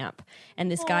at camp. And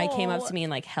this guy came up to me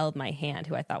and like held my hand,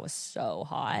 who I thought was so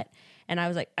hot. And I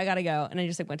was like, I gotta go. And I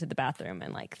just like went to the bathroom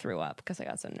and like threw up because I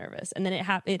got so nervous. And then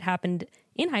it happened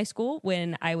in high school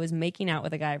when I was making out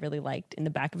with a guy I really liked in the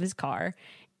back of his car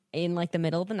in like the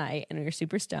middle of the night, and we were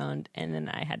super stoned. And then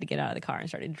I had to get out of the car and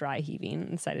started dry heaving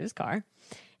inside of his car.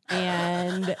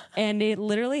 And it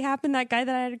literally happened. That guy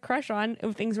that I had a crush on,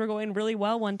 things were going really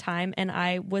well one time, and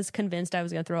I was convinced I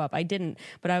was going to throw up. I didn't,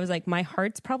 but I was like, my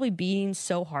heart's probably beating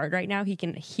so hard right now. He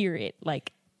can hear it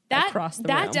like across the room.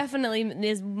 That definitely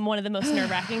is one of the most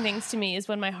nerve-wracking things to me, is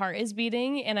when my heart is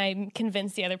beating and I'm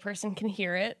convinced the other person can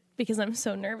hear it because I'm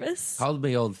so nervous. Call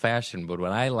me old-fashioned, but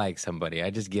when I like somebody, I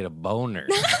just get a boner.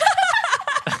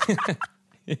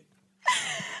 I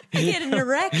get an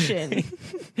erection.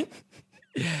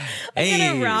 I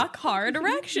get a rock hard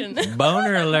erection.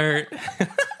 Boner alert.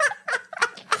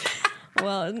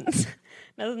 Well,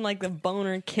 nothing like the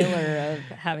boner killer of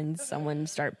having someone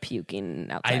start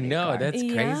puking outside. I know, your car. that's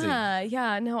crazy.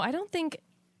 Yeah. No, I don't think.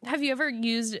 Have you ever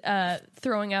used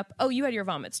throwing up? Oh, you had your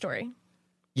vomit story.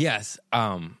 Yes.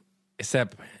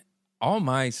 Except all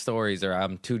my stories are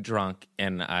I'm too drunk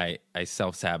and I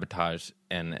self-sabotage,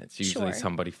 and it's usually Sure.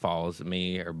 somebody follows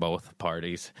me or both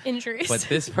parties. Injuries. But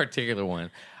this particular one,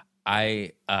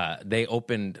 they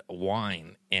opened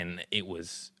wine and it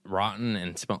was rotten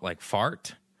and smelled like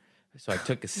fart. So I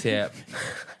took a sip,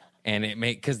 and it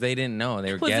made, because they didn't know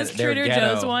they were Was this they were Trader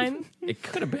ghetto. Joe's wine? It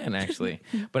could have been actually,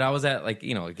 but I was at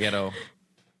ghetto.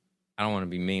 I don't want to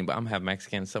be mean, but I'm half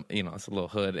Mexican. So, it's a little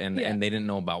hood, and they didn't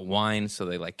know about wine, so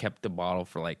they like kept the bottle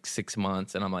for like 6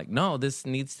 months. And I'm like, no, this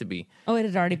needs to be. Oh, it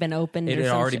had already been opened. It or had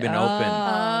some already shit. been opened,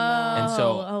 and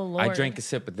so I Lord. drank a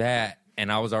sip of that,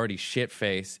 and I was already shit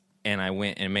faced. And I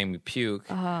went and it made me puke.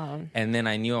 And then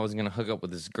I knew I was going to hook up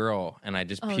with this girl. And I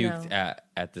just puked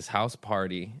at this house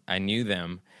party. I knew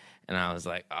them. And I was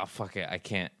like, oh, fuck it. I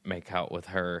can't make out with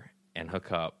her and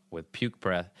hook up with puke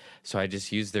breath. So I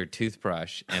just used their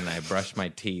toothbrush and I brushed my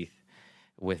teeth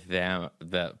with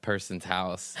the person's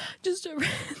house. Just a.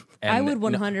 And I would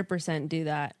 100% do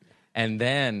that. And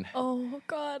then Oh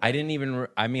God. I didn't even,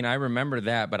 I remember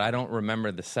that, but I don't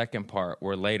remember the second part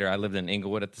where later I lived in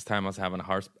Inglewood at this time. I was having a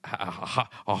house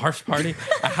party,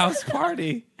 a house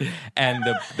party. And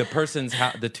the person's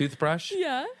the toothbrush.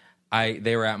 Yeah.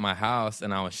 They were at my house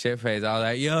and I was shit faced. I was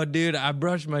like, yo, dude, I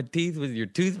brushed my teeth with your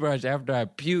toothbrush after I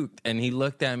puked. And he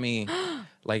looked at me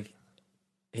like,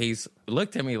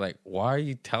 why are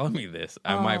you telling me this?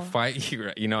 I might fight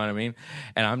you, you know what I mean?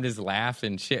 And I'm just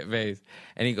laughing shit faced.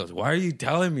 And he goes, why are you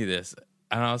telling me this?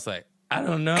 And I was like, I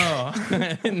don't know.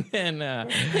 And then I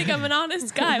think I'm an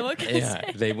honest guy. What can I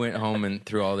say? they went home and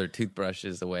threw all their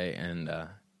toothbrushes away. And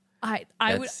I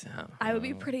would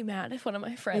be pretty mad if one of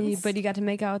my friends. But you got to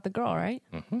make out with the girl, right?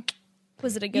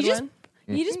 Was it a good You just one?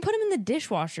 You just put them in the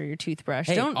dishwasher, your toothbrush.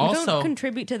 Hey, don't also,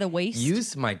 contribute to the waste.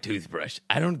 use my toothbrush.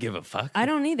 I don't give a fuck. I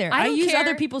don't either. I I don't use care.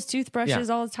 other people's toothbrushes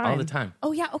all the time. All the time.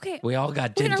 Oh yeah. Okay. We all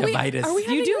got Wait, gingivitis. Are we You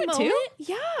having do a it too? moment?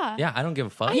 Yeah. Yeah, I don't give a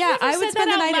fuck. Yeah, never I would said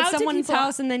spend that the out night at loud to someone's people.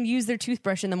 house and then use their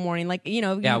toothbrush in the morning. Like,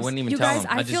 Yeah, I wouldn't even You tell guys,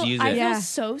 them. I just use I it. feel Yeah.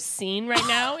 so seen right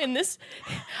now in this.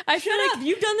 I feel like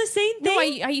You've done the same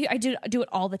thing. no, I do it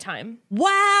all the time.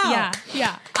 Wow.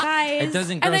 Yeah. Guys. It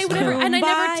doesn't And gross I me never out. and I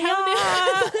never Kumbaya. tell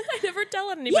anybody. I never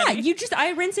tell anybody. Yeah,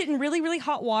 I rinse it in really, really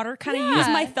hot water. Kind of use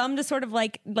my thumb to sort of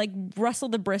like rustle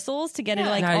the bristles to get it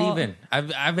like Not all. even.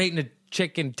 I've eaten a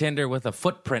chicken tender with a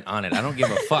footprint on it. I don't give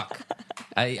a fuck.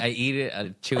 I eat it,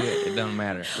 I chew it. It doesn't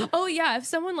matter. Oh yeah, if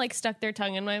someone like stuck their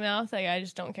tongue in my mouth, like I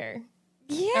just don't care.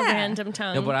 Yeah. A random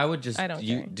tongue. No, but I would just. I don't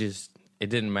care. It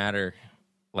didn't matter,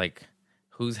 like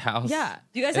whose house. Yeah.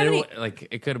 Do you guys And have it, any? like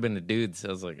it could have been a dude. So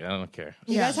I was like, I don't care.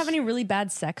 You guys have any really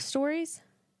bad sex stories?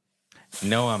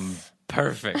 No, I'm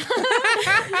perfect.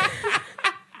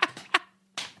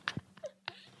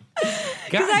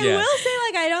 Because I will say,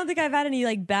 like, I don't think I've had any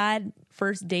like bad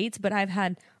first dates, but I've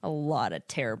had a lot of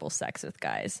terrible sex with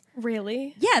guys.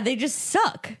 Really? Yeah, they just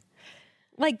suck.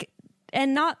 Like,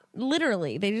 and not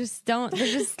literally. They just don't. They're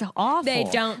just awful. They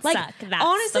don't like, suck. That's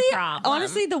honestly, the problem.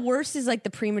 Honestly, the worst is like the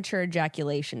premature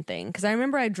ejaculation thing. Because I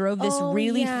remember I drove this Oh,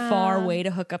 really yeah. far way to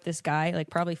hook up this guy, like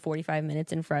probably 45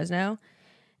 minutes in Fresno.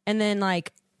 And then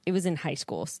like it was in high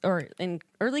school or in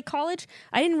early college.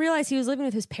 I didn't realize he was living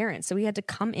with his parents. So we had to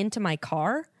come into my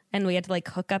car and we had to like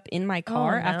hook up in my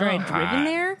car after I'd driven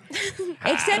there.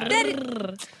 Except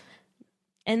that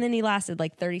and then he lasted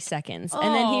like 30 seconds.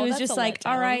 And then he was that's just a like,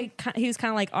 letdown. all right. He was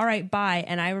kind of like, all right, bye.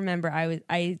 And I remember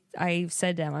I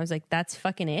said to him, I was like, that's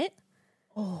fucking it.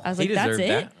 I was He like, that's deserved it.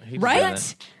 that. He deserved Right?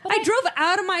 that. I drove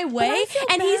out of my way I feel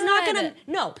and he's not bad. going to,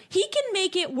 no, he can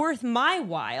make it worth my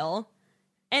while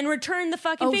and return the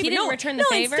fucking Oh, favor. he didn't no, return the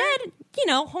favor? Instead,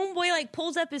 homeboy like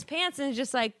pulls up his pants and is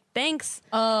just like, thanks.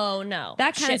 Oh, no.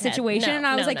 That kind of Shithead. situation. No, and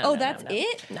I was no, like, no, oh, no, that's no, no.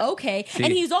 it? Okay. See.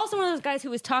 And he's also one of those guys who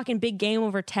was talking big game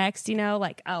over text,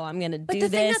 like, oh, I'm going to do the thing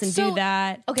this that's and so- do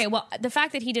that. Okay, well, the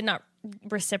fact that he did not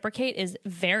reciprocate is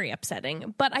very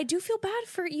upsetting. But I do feel bad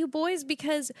for you boys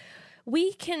because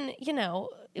we can,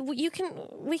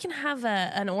 we can have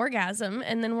an orgasm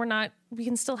and then we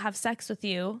can still have sex with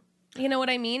you. You know what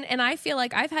I mean? And I feel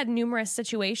like I've had numerous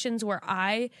situations where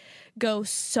I go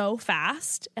so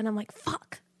fast and I'm like,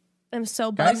 fuck. I'm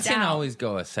so Guys buzzed can out. always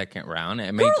go a second round.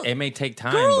 It may take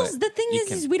time. Girls, but the thing you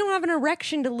is we don't have an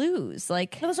erection to lose.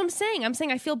 Like, That's what I'm saying. I'm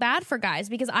saying I feel bad for guys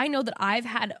because I know that I've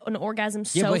had an orgasm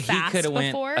yeah, so but fast he could have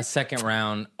went before. a second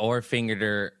round or fingered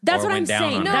her. That's or what went I'm down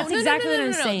saying. on her. That's exactly what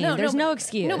I'm saying. There's no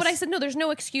excuse. No, but I said no. There's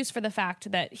no excuse for the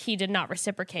fact that he did not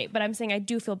reciprocate. But I'm saying I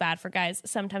do feel bad for guys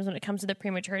sometimes when it comes to the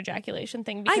premature ejaculation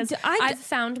thing because I've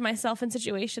found myself in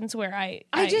situations where I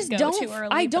just go don't. too early.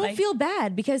 I but don't feel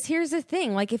bad because here's the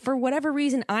thing: like, if for whatever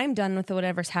reason I'm done with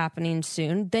whatever's happening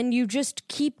soon, then you just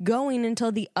keep going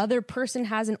until the other person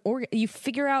has an organ. You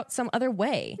figure out some other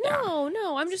way.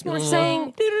 No, I'm just more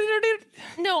saying.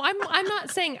 No, I'm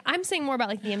not saying. I'm saying more about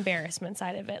like the embarrassment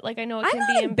side of it. Like I know it I'm can not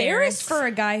be embarrassed embarrassed for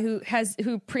a guy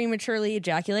who prematurely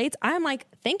ejaculates. I'm like,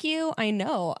 thank you. I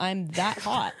know I'm that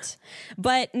hot,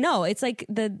 but no, it's like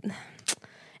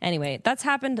Anyway, that's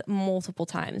happened multiple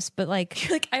times, but like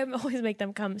I always make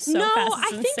them come so no, fast. It's I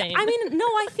think insane.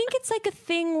 I think it's like a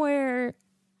thing where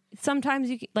sometimes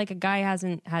like a guy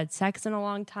hasn't had sex in a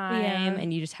long time Yeah.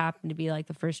 and you just happen to be like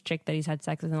the first chick that he's had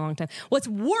sex with in a long time. What's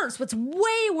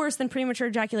way worse than premature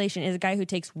ejaculation is a guy who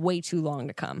takes way too long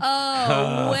to come.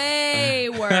 Oh, way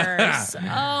worse.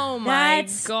 Oh my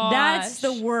god. That's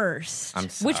the worst. I'm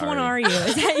Which one sorry. are you?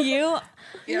 Is that you?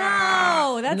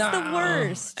 No, that's the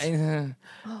worst.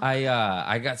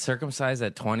 I got circumcised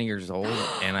at 20 years old,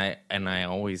 and I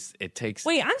always it takes.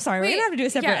 Wait, I'm sorry. We're Wait, gonna have to do a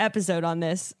separate yeah. episode on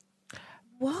this,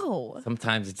 Whoa.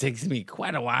 Sometimes it takes me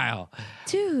quite a while,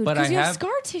 dude. but I Because you have have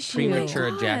scar tissue. premature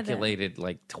Oh my God. ejaculated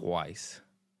like twice,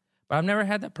 but I've never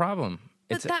had that problem.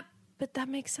 But that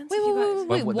makes sense. Wait, if you guys.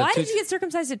 wait. But the Why two- did you get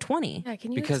circumcised at 20? Yeah,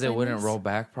 can you because it explain wouldn't this? roll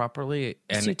back properly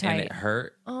and Too tight. it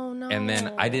hurt. Oh no. And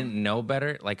then I didn't know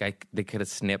better. Like they could have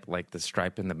snipped like the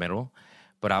stripe in the middle,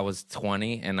 but I was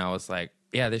 20 and I was like,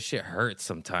 yeah, this shit hurts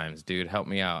sometimes, dude. Help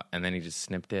me out. And then he just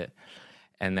snipped it,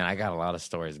 and then I got a lot of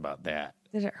stories about that.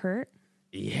 Did it hurt?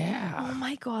 Yeah, Oh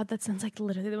my god, that sounds like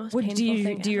literally the most What, painful do you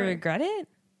thing ever. regret it?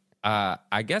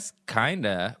 I guess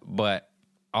kinda, but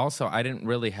also I didn't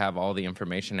really have all the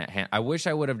information at hand. I wish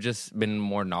I would have just been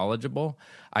more knowledgeable.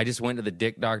 I just went to the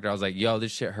dick doctor. I was like, yo,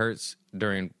 this shit hurts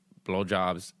during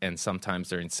blowjobs and sometimes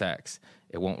during sex.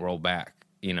 It won't roll back.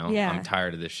 Yeah. I'm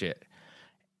tired of this shit.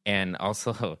 And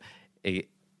also, dick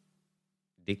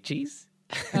cheese?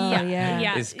 Oh yeah.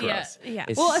 Yeah. It's gross. Yeah.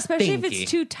 It's Well, especially if stinky.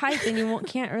 it's too tight, then you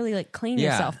can't really like clean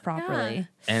Yeah. yourself properly.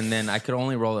 And then I could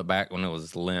only roll it back when it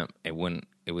was limp. It would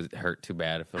hurt too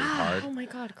bad if it was hard. Oh my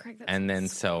god, Craig. That's And then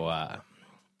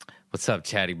what's up,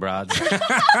 chatty broads?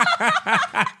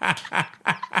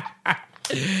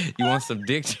 You want some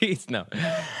dick cheese? No.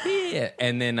 Yeah.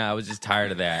 And then I was just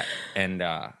tired of that. And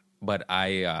but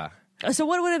I So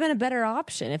what would have been a better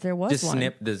option if there was just one?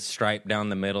 snip the stripe down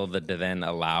the middle to then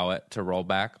allow it to roll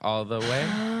back all the way.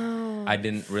 I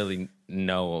didn't really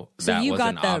know So that you was got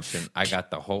an the option. I got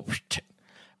the whole.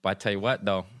 But I tell you what,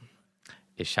 though,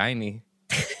 it's shiny.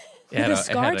 With the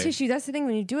scar tissue, that's the thing.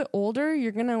 When you do it older,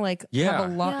 you're gonna like have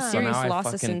a lot Yeah. So serious now I loss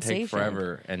fucking of sensation. take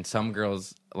forever, and some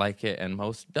girls like it, and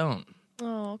most don't.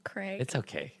 Oh, Craig. It's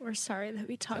okay. We're sorry that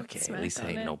we talked Okay, smack at least I on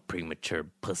ain't it. no premature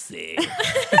pussy.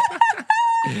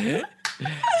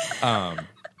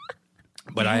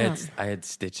 But I had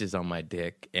stitches on my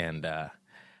dick, and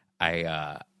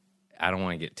I I don't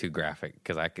want to get too graphic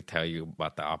because I could tell you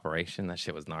about the operation. That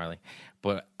shit was gnarly.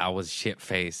 But I was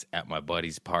shit-faced at my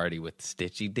buddy's party with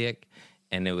Stitchy Dick,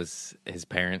 and it was his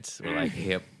parents were like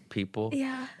hip people.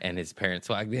 Yeah. And his parents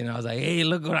walked in. I was like, hey,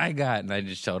 look what I got. And I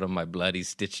just showed them my bloody,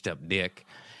 stitched-up dick.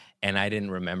 And I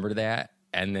didn't remember that.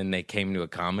 And then they came to a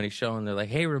comedy show, and they're like,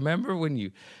 hey, remember when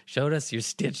you showed us your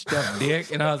stitched-up dick?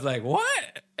 And I was like,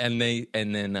 what? And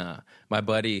then my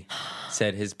buddy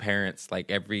said his parents,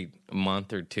 like, every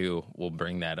month or two will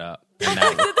bring that up. And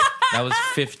that was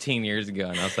 15 years ago.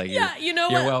 And I was like, Yeah, you know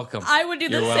you're what? welcome. I would do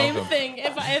the You're same welcome. thing.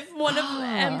 If one of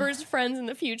Ember's friends in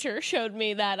the future showed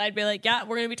me that, I'd be like, yeah,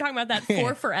 we're going to be talking about that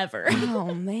for forever.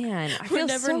 Oh man, I feel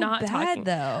never so not bad talking.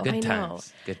 though. Good I know.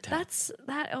 times. Good times.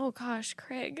 Oh gosh,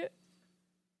 Craig.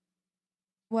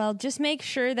 Well, just make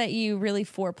sure that you really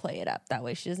foreplay it up. That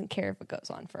way, she doesn't care if it goes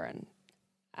on for an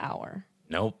hour.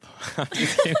 Nope.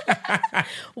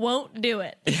 Won't do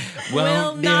it. Won't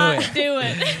Will do not it. do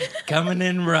it. Coming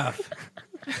in rough.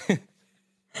 Well,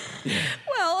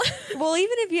 Well,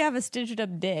 even if you have a stitched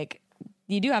up dick,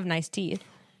 you do have nice teeth.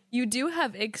 you do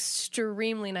have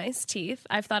extremely nice teeth.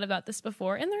 I've thought about this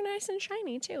before, and they're nice and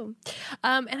shiny too.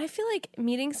 And I feel like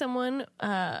meeting someone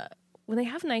when they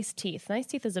have nice teeth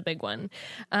is a big one.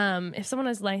 If someone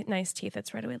has nice teeth,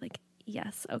 it's right away like,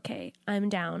 yes, okay, I'm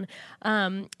down.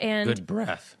 And Good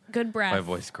breath. good breath. My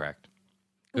voice cracked.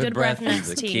 Good breath, is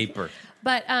nice a teeth. keeper.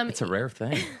 But It's a rare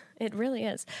thing. it really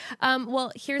is.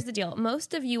 Well, here's the deal.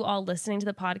 Most of you all listening to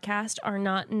the podcast are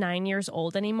not 9 years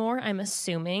old anymore, I'm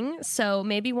assuming. So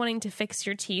maybe wanting to fix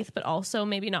your teeth, but also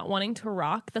maybe not wanting to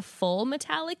rock the full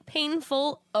metallic,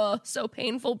 painful, so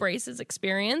painful braces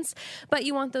experience. But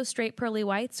you want those straight pearly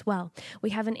whites? Well, we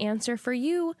have an answer for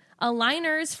you.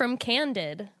 Aligners from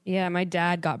Candid. Yeah, my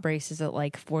dad got braces at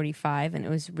like 45, and it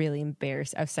was really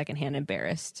embarrassed. I was secondhand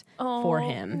embarrassed for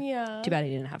him. yeah. Too bad he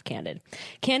didn't have Candid.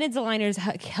 Candid's aligners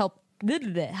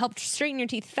help straighten your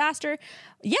teeth faster.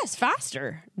 Yes,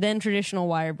 faster than traditional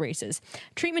wire braces.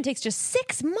 Treatment takes just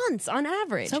 6 months on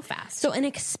average. So fast. So an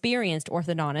experienced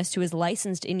orthodontist who is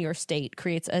licensed in your state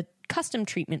creates a custom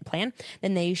treatment plan.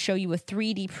 Then they show you a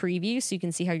 3D preview so you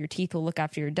can see how your teeth will look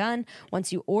after you're done.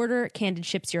 Once you order, Candid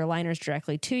ships your aligners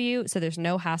directly to you, so there's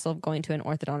no hassle of going to an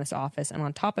orthodontist office. And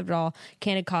on top of it all,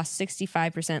 Candid costs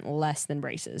 65% less than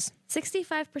braces.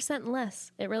 65%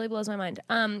 less. It really blows my mind.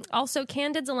 Also,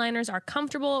 Candid's aligners are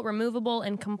comfortable, removable,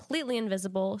 and completely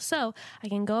invisible, so I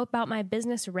can go about my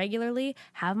business regularly,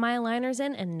 have my aligners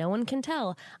in, and no one can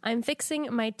tell. I'm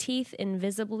fixing my teeth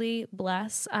invisibly,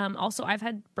 bless. Also, I've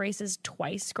had braces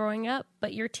twice growing up,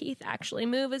 but your teeth actually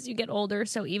move as you get older,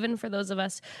 so even for those of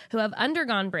us who have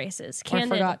undergone braces, Or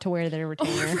forgot to wear their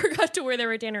retainer. forgot to wear their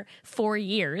retainer for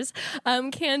years.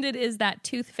 Candid is that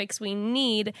tooth fix we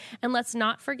need. And let's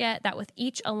not forget that with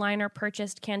each aligner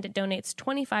purchased, Candid donates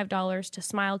 $25 to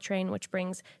Smile Train, which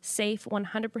brings safe,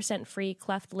 100% free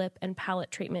cleft lip and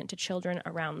palate treatment to children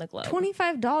around the globe.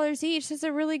 $25 each is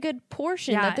a really good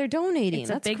portion Yeah, that they're donating. it's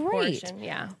a That's big great. portion,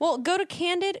 yeah. Well, go to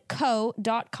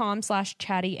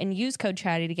candidco.com/chatty and use code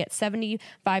chatty to get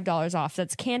 $75 off.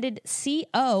 That's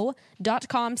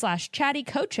candidco.com/chatty,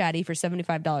 code chatty for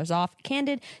 $75 off.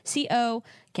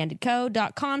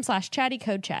 candidco.com/chatty,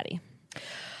 code chatty.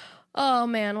 Oh,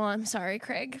 man. Well, I'm sorry,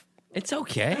 Craig. It's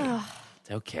okay. It's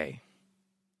okay.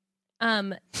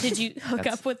 Did you hook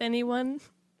up with anyone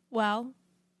while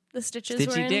the stitches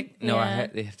were Stitchy in? dick? No, Yeah.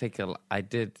 I think I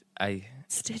did.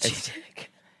 Stitchy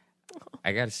dick.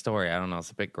 I got a story. I don't know.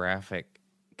 It's a bit graphic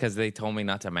because they told me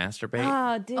not to masturbate.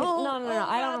 Oh, dude. no.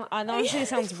 I honestly, it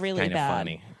sounds really Kind of bad.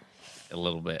 funny. A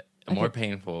little bit. More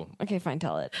painful. Okay, fine,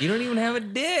 tell it. You don't even have a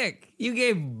dick. You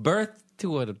gave birth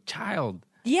to a child.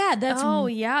 Yeah, that's... Oh,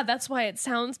 yeah. That's why it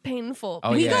sounds painful.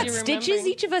 Oh, we yeah. got You're stitches.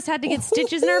 remembering. Each of us had to get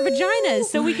stitches in our vaginas,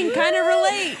 so we can kind of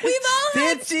relate. We've all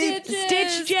had Stitchy. stitches.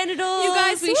 Stitch genitals. You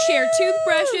guys, we share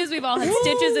toothbrushes. We've all had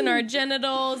stitches in our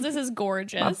genitals. This is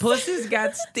gorgeous. My pussy's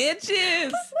got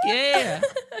stitches. Yeah.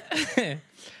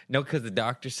 No, because the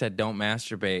doctor said don't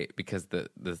masturbate because it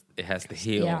has to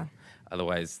heal. Yeah.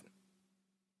 Otherwise,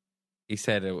 he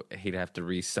said he'd have to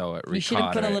re-sew it. You should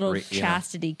have put a recolor it, little you know.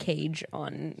 chastity cage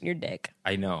on your dick.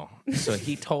 I know. So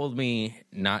he told me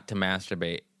not to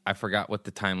masturbate. I forgot what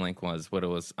the time length was, but it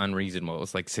was unreasonable. It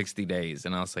was like 60 days.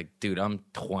 And I was like, dude, I'm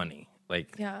 20.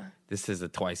 Like, Yeah. this is a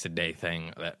twice a day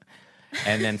thing.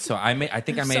 And then so I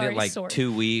think I made Sorry, it like sorry.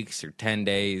 2 weeks or 10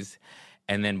 days.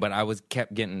 And then, but I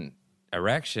kept getting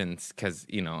erections because,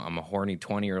 you know, I'm a horny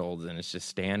 20-year-old and it's just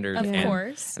standard. Of and,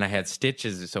 course. And I had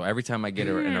stitches. So every time I get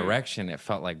an erection, it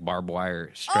felt like barbed wire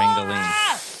strangling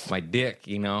my dick,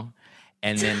 you know?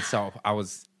 And then so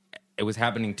it was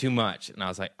happening too much. And I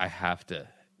was like, I have to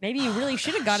Maybe you really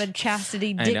should have got a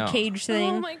chastity I dick know. cage thing.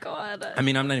 Oh my God. I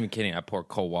mean, I'm not even kidding. I poured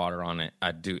cold water on it.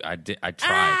 I tried.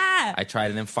 Ah! I tried,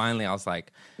 and then finally I was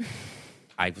like,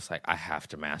 I have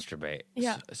to masturbate.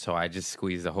 Yeah. So I just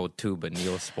squeezed the whole tube of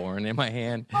Neosporin in my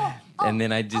hand, and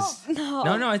then I just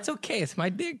no, it's okay. It's my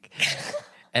dick.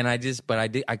 And I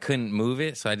couldn't move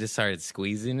it, so I just started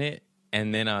squeezing it,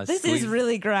 and then I was. This is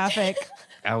really graphic.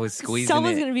 I was squeezing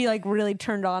Someone's it. gonna be like really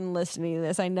turned on listening to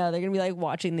this. I know they're gonna be like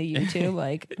watching the YouTube.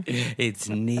 Like, It's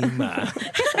Nima.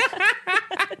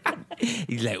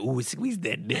 He's like, ooh, squeeze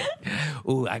that dick.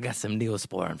 Ooh, I got some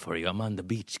Neosporin for you. I'm on the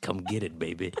beach. Come get it,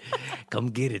 baby. Come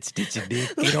get it, Stitch your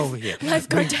dick. Get over here.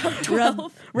 Lifeguard down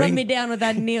 12. rub me down with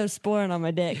that Neosporin on my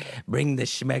dick. Bring the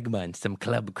schmegma and some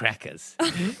club crackers.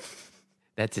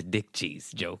 That's a dick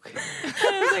cheese joke. I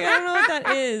was like, I don't know what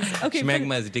that is. Okay,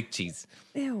 Schmegma is dick cheese.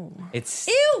 ew. It's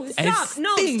Ew, stop. it's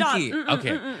No, stop. stinky. Okay,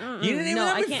 you didn't even No,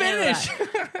 let I me can't handle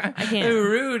finish. I can't. You're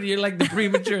rude. You're like the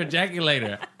premature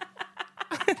ejaculator.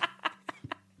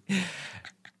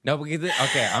 No, because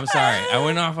okay, I'm sorry. I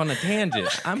went off on a tangent.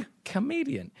 I'm a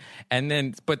comedian,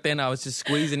 but then I was just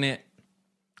squeezing it.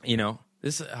 You know,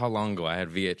 this is how long ago I had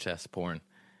VHS porn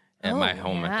at my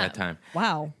home at that time.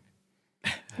 Wow.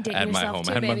 Dating At my yourself home,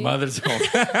 too, at my baby. mother's home.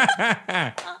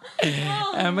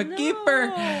 I'm a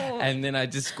keeper. And then I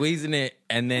just squeezing it,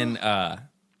 and then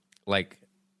like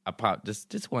I popped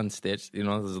just one stitch. You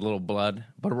know, there's a little blood,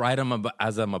 but right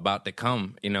as I'm about to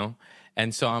come, you know.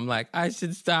 And so I'm like, I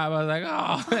should stop. I was like,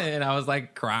 oh, and I was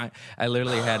like crying. I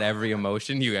literally had every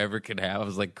emotion you ever could have. I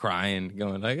was like crying,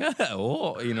 going like,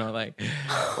 oh, you know, like,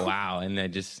 wow. And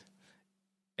it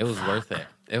was worth it.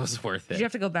 It was worth Did it. you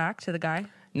have to go back to the guy?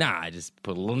 Nah, I just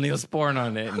put a little Neosporin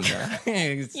on it.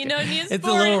 And, it's, You know, Neosporin, it's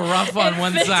a little rough on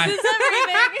one fixes side.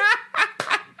 everything.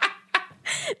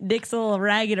 Dick's a little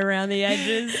ragged around the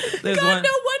edges. There's God, one- no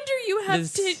wonder you have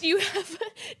This- you have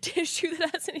tissue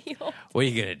that hasn't healed. What are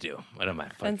you gonna do? What am I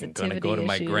fucking gonna go to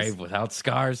my issues. grave without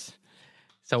scars?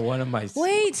 So one of my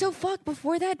Wait, so fuck,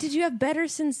 before that, did you have better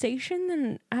sensation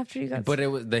than after you got... but it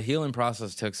was the healing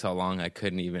process took so long I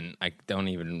don't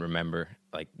even remember.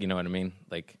 Like, you know what I mean?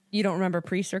 Like You don't remember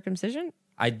pre-circumcision?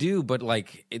 I do, but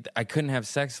like I couldn't have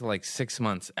sex for like 6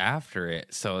 months after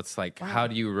it. So it's like, how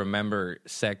do you remember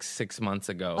sex 6 months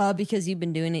ago? Because you've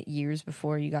been doing it years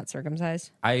before you got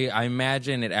circumcised? I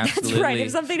imagine it absolutely. That's right.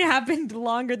 If something happened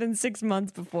longer than 6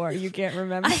 months before, you can't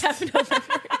remember. I have no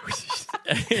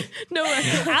memory. No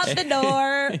memory. Out the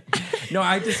door. No,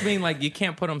 I just mean like you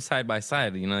can't put them side by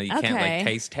side. You know, you can't Okay. like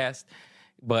taste test.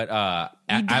 But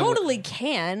You totally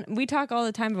can. We talk all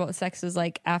the time about sex is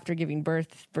like after giving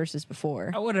birth versus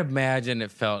before. I would imagine it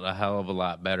felt a hell of a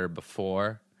lot better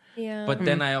before. Yeah. But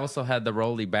then I also had the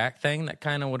rolly back thing that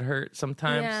kind of would hurt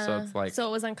sometimes. yeah. So it's like, So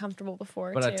it was uncomfortable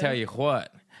before. but too. I tell you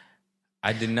what,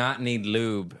 I did not need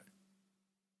lube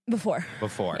Before.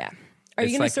 before. Yeah. Are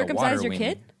It's you going like to a circumcise water your weenie.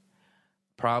 kid?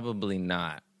 Probably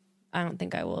not. I don't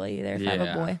think I will either if I have a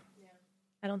Yeah. boy.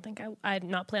 I don't think I'm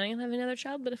not planning on having another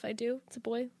child, but if I do, it's a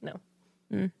boy. No.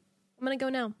 I'm gonna go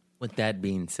now. With that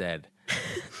being said,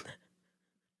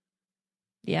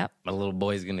 Yep. my little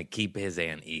boy's gonna keep his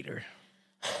anteater,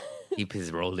 keep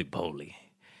his roly poly,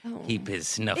 keep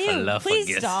his Ew, snuffleupagus.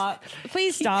 please stop.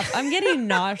 Please stop. I'm getting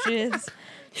nauseous.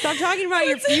 Stop talking about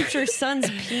your future son's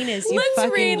penis, you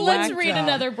fucking Let's whack read job.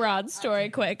 another broad story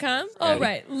quick, huh? All Ready?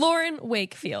 right. Lauren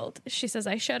Wakefield. She says,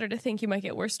 I shudder to think you might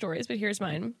get worse stories, but here's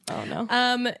mine. Oh,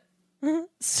 no.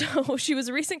 So she was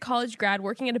a recent college grad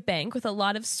working at a bank with a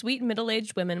lot of sweet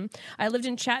middle-aged women. I lived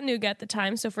in Chattanooga at the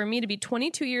time, so for me to be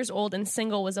 22 years old and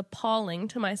single was appalling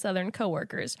to my southern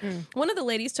coworkers. One of the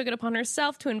ladies took it upon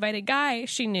herself to invite a guy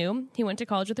she knew, he went to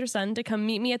college with her son, to come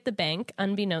meet me at the bank,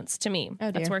 unbeknownst to me. Oh,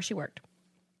 dear. That's where she worked.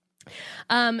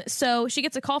 So she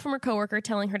gets a call from her coworker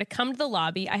telling her to come to the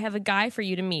lobby. I have a guy for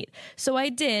you to meet. So I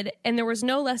did, and there was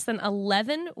no less than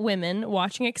 11 women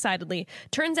watching excitedly.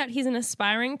 Turns out he's an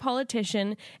aspiring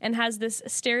politician and has this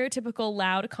stereotypical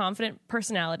loud, confident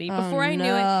personality. Before I knew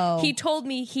no. it, he told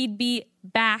me he'd be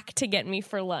back to get me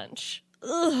for lunch.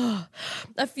 Ugh.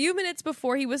 A few minutes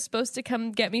before he was supposed to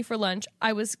come get me for lunch,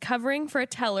 I was covering for a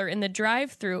teller in the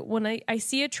drive-thru when I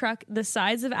see a truck the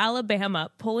size of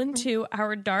Alabama pull into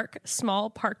our dark,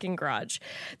 small parking garage.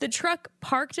 The truck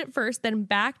parked at first, then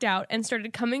backed out and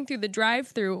started coming through the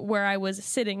drive-thru where I was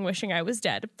sitting, wishing I was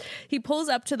dead. He pulls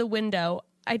up to the window.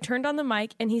 I turned on the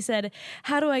mic and he said,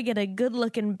 "How do I get a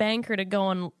good-looking banker to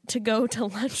go to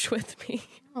lunch with me?"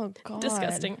 Oh, God.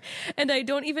 Disgusting. And I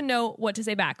don't even know what to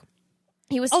say back.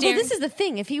 He was Although staring. this is the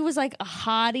thing, if he was like a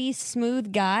hottie,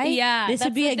 smooth guy, this that's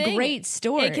would be the a thing. great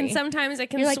story. It can sometimes You're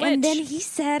switch. like, and then he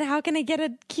said, "How can I get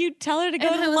a cute teller to go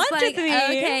And I to was lunch like, with me?"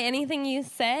 okay, anything you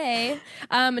say.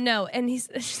 No, and she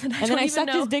said, And then I don't even sucked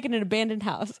know. his dick in an abandoned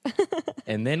house.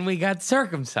 And then we got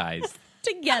circumcised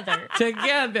Together.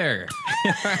 together.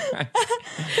 I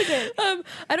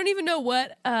don't even know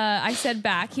what I said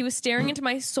back. He was staring into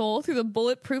my soul through the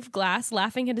bulletproof glass,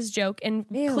 laughing at his joke, and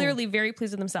Ew. clearly very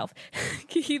pleased with himself.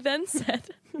 He then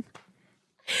said,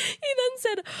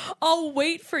 "I'll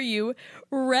wait for you,"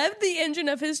 revved the engine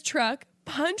of his truck,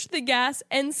 punched the gas,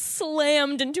 and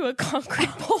slammed into a concrete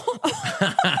pole.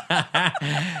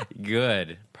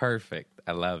 Good. Perfect.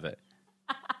 I love it.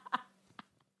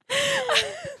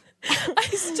 I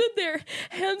stood there,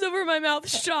 hands over my mouth,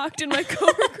 shocked, and my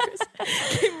coworkers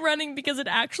came running because it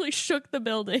actually shook the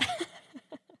building.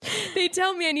 They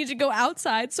tell me I need to go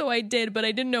outside, so I did, but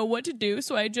I didn't know what to do,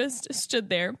 so I just stood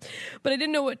there. But I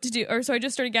didn't know what to do, so I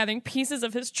just started gathering pieces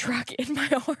of his truck in my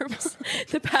arms.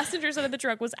 The passenger side of the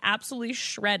truck was absolutely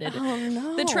shredded. Oh,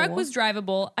 no. The truck was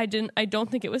drivable. I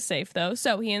don't think it was safe though,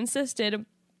 so he insisted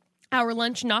our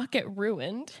lunch not get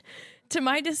ruined. To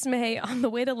my dismay, on the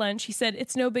way to lunch, he said,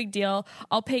 "It's no big deal.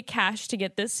 I'll pay cash to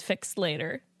get this fixed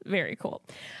later." Very cool.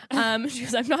 She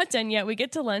goes, "I'm not done yet." We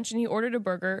get to lunch and he ordered a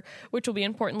burger, which will be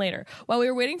important later. While we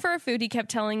were waiting for our food, he kept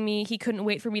telling me he couldn't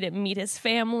wait for me to meet his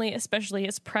family, especially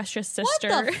his precious sister.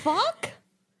 What the fuck?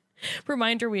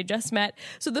 Reminder, we had just met.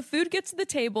 So the food gets to the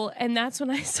table, and that's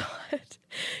when I saw it.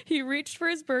 He reached for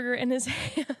his burger, and his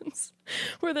hands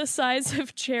were the size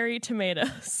of cherry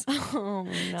tomatoes. Oh,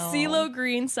 no. CeeLo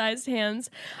Green-sized hands.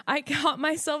 I caught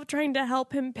myself trying to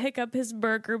help him pick up his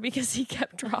burger because he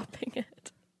kept dropping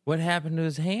it. What happened to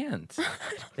his hands?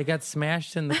 They got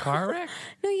smashed in the car wreck?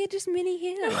 No, he had just mini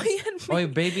hands. He had Oh,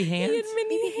 baby hands? He had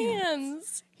mini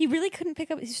hands. He really couldn't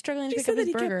pick up. He's struggling to He pick said up that his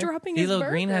he burger. kept dropping his burger. CeeLo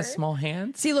Green has small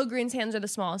hands? CeeLo Green's hands are the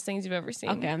smallest things you've ever seen.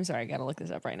 Okay, I'm sorry. I gotta look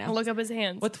this up right now. Look up his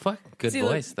hands. What the fuck? Good CeeLo-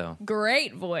 voice, though.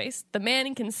 Great voice. The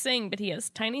man can sing, but he has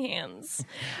tiny hands.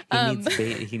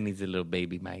 He needs a little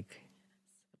baby mic.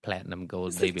 Platinum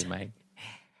gold baby mic.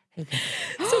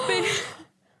 So big.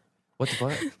 What the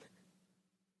fuck?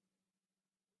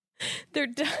 They're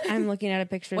done. I'm looking at a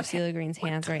picture of CeeLo Green's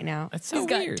hands right now. That's so He's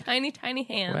got weird. tiny, tiny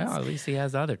hands. Well, at least he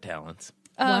has other talents.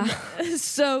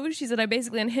 So she said, I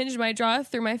basically unhinged my jaw,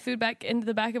 threw my food back into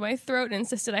the back of my throat, and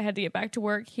insisted I had to get back to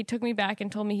work. He took me back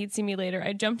and told me he'd see me later.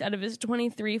 I jumped out of his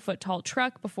 23-foot-tall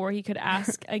truck before he could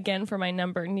ask again for my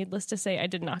number. Needless to say, I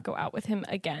did not go out with him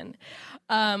again.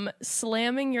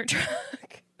 Slamming your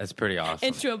truck That's pretty awesome.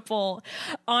 into a pole.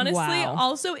 Honestly, Wow.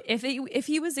 also, if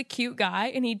he was a cute guy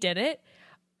and he did it,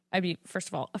 I'd be, first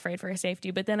of all, afraid for his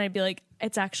safety, but then I'd be like,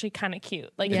 it's actually kind of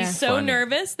cute. Like, Yeah. he's so Funny.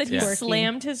 nervous that he Yeah.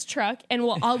 slammed his truck. And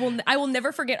I will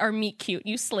never forget our meet cute.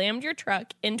 You slammed your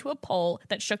truck into a pole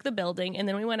that shook the building, and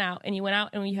then we went out, and you went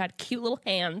out, and you had cute little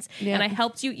hands, Yeah. and I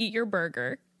helped you eat your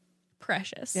burger.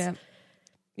 Precious. Yeah.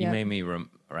 You Yeah. made me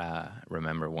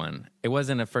remember one. It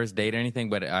wasn't a first date or anything,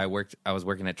 but I was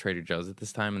working at Trader Joe's at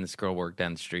this time, and this girl worked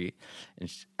down the street,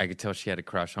 and I could tell she had a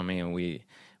crush on me, and we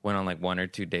went on like one or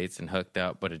two dates and hooked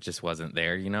up, but it just wasn't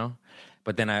there, you know?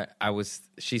 But then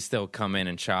she still come in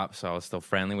and shop, so I was still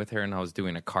friendly with her, and I was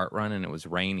doing a cart run, and it was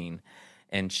raining,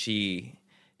 and she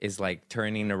is like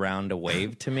turning around to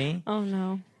wave to me. Oh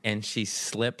no. And she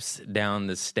slips down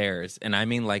the stairs, and I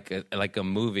mean like a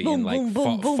movie, Boom, and like boom,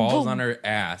 boom, boom, falls boom. on her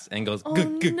ass and goes,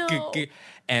 no.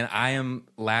 and I am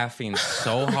laughing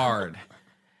so hard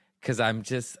because I'm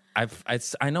just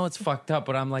I know it's fucked up,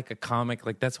 but I'm like a comic,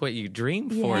 like that's what you dream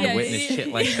for Yeah. to witness Yeah.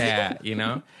 shit like that, you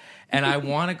know. And I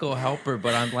want to go help her,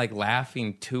 but I'm like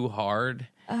laughing too hard.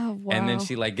 Oh wow. And then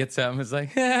she like gets up and is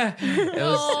like,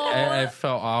 I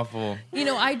felt awful. You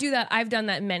know, I do that. I've done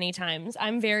that many times.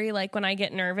 I'm very like, when I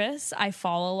get nervous, I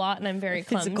fall a lot and I'm very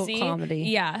Physical clumsy. comedy.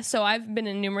 Yeah. So I've been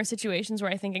in numerous situations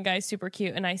where I think a guy's super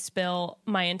cute and I spill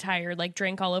my entire like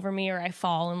drink all over me, or I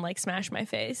fall and like smash my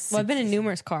face. Well, I've been in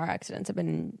numerous car accidents.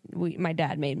 My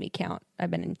dad made me count.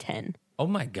 I've been in 10. Oh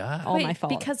my god. All my fault.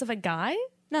 Because of a guy?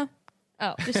 No.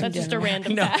 Oh, that's just a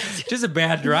random No, fact. just a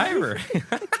bad driver.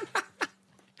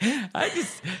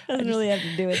 Doesn't really have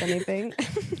to do with anything.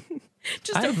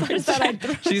 Just a fun just thought I'd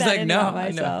throw She's that like, in no, about I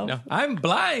know, myself. no, I'm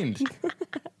blind.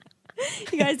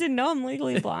 You guys didn't know I'm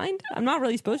legally blind? I'm not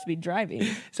really supposed to be driving.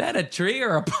 Is that a tree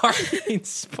or a parking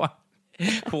spot?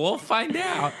 We'll find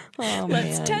out. Oh,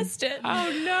 Let's man. test it.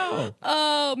 Oh no.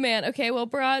 Oh man. Okay. Well,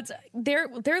 broads, there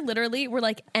literally were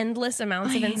like endless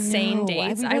amounts of I insane know.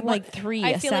 dates. I've read, like, 3,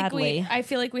 I feel sadly. I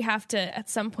feel like we have to at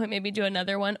some point maybe do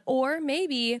another one, or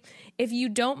maybe if you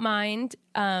don't mind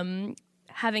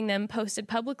having them posted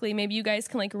publicly, maybe you guys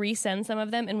can like resend some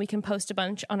of them and we can post a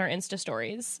bunch on our Insta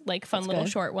stories, like fun little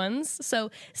short ones.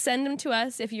 So send them to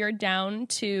us if you're down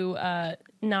to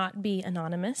not be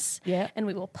anonymous. Yeah. And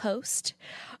we will post.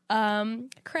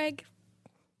 Craig,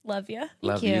 love you.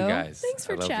 Love you guys. Thanks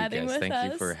for I love chatting you guys. with Thank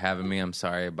us. you for having me. I'm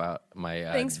sorry about my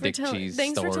Thanks dick cheese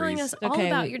Thanks stories. for telling us all Okay,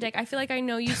 about your dick. I feel like I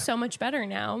know you so much better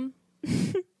now.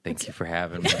 Thank you for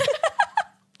having me.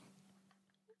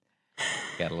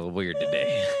 Got a little weird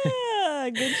today. Yeah,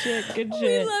 good shit. Good We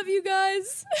shit. love you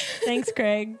guys. Thanks,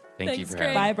 Craig. Thank you Thanks, for Craig.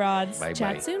 having me. Bye, broads. Bye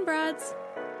Chat bye. soon, broads.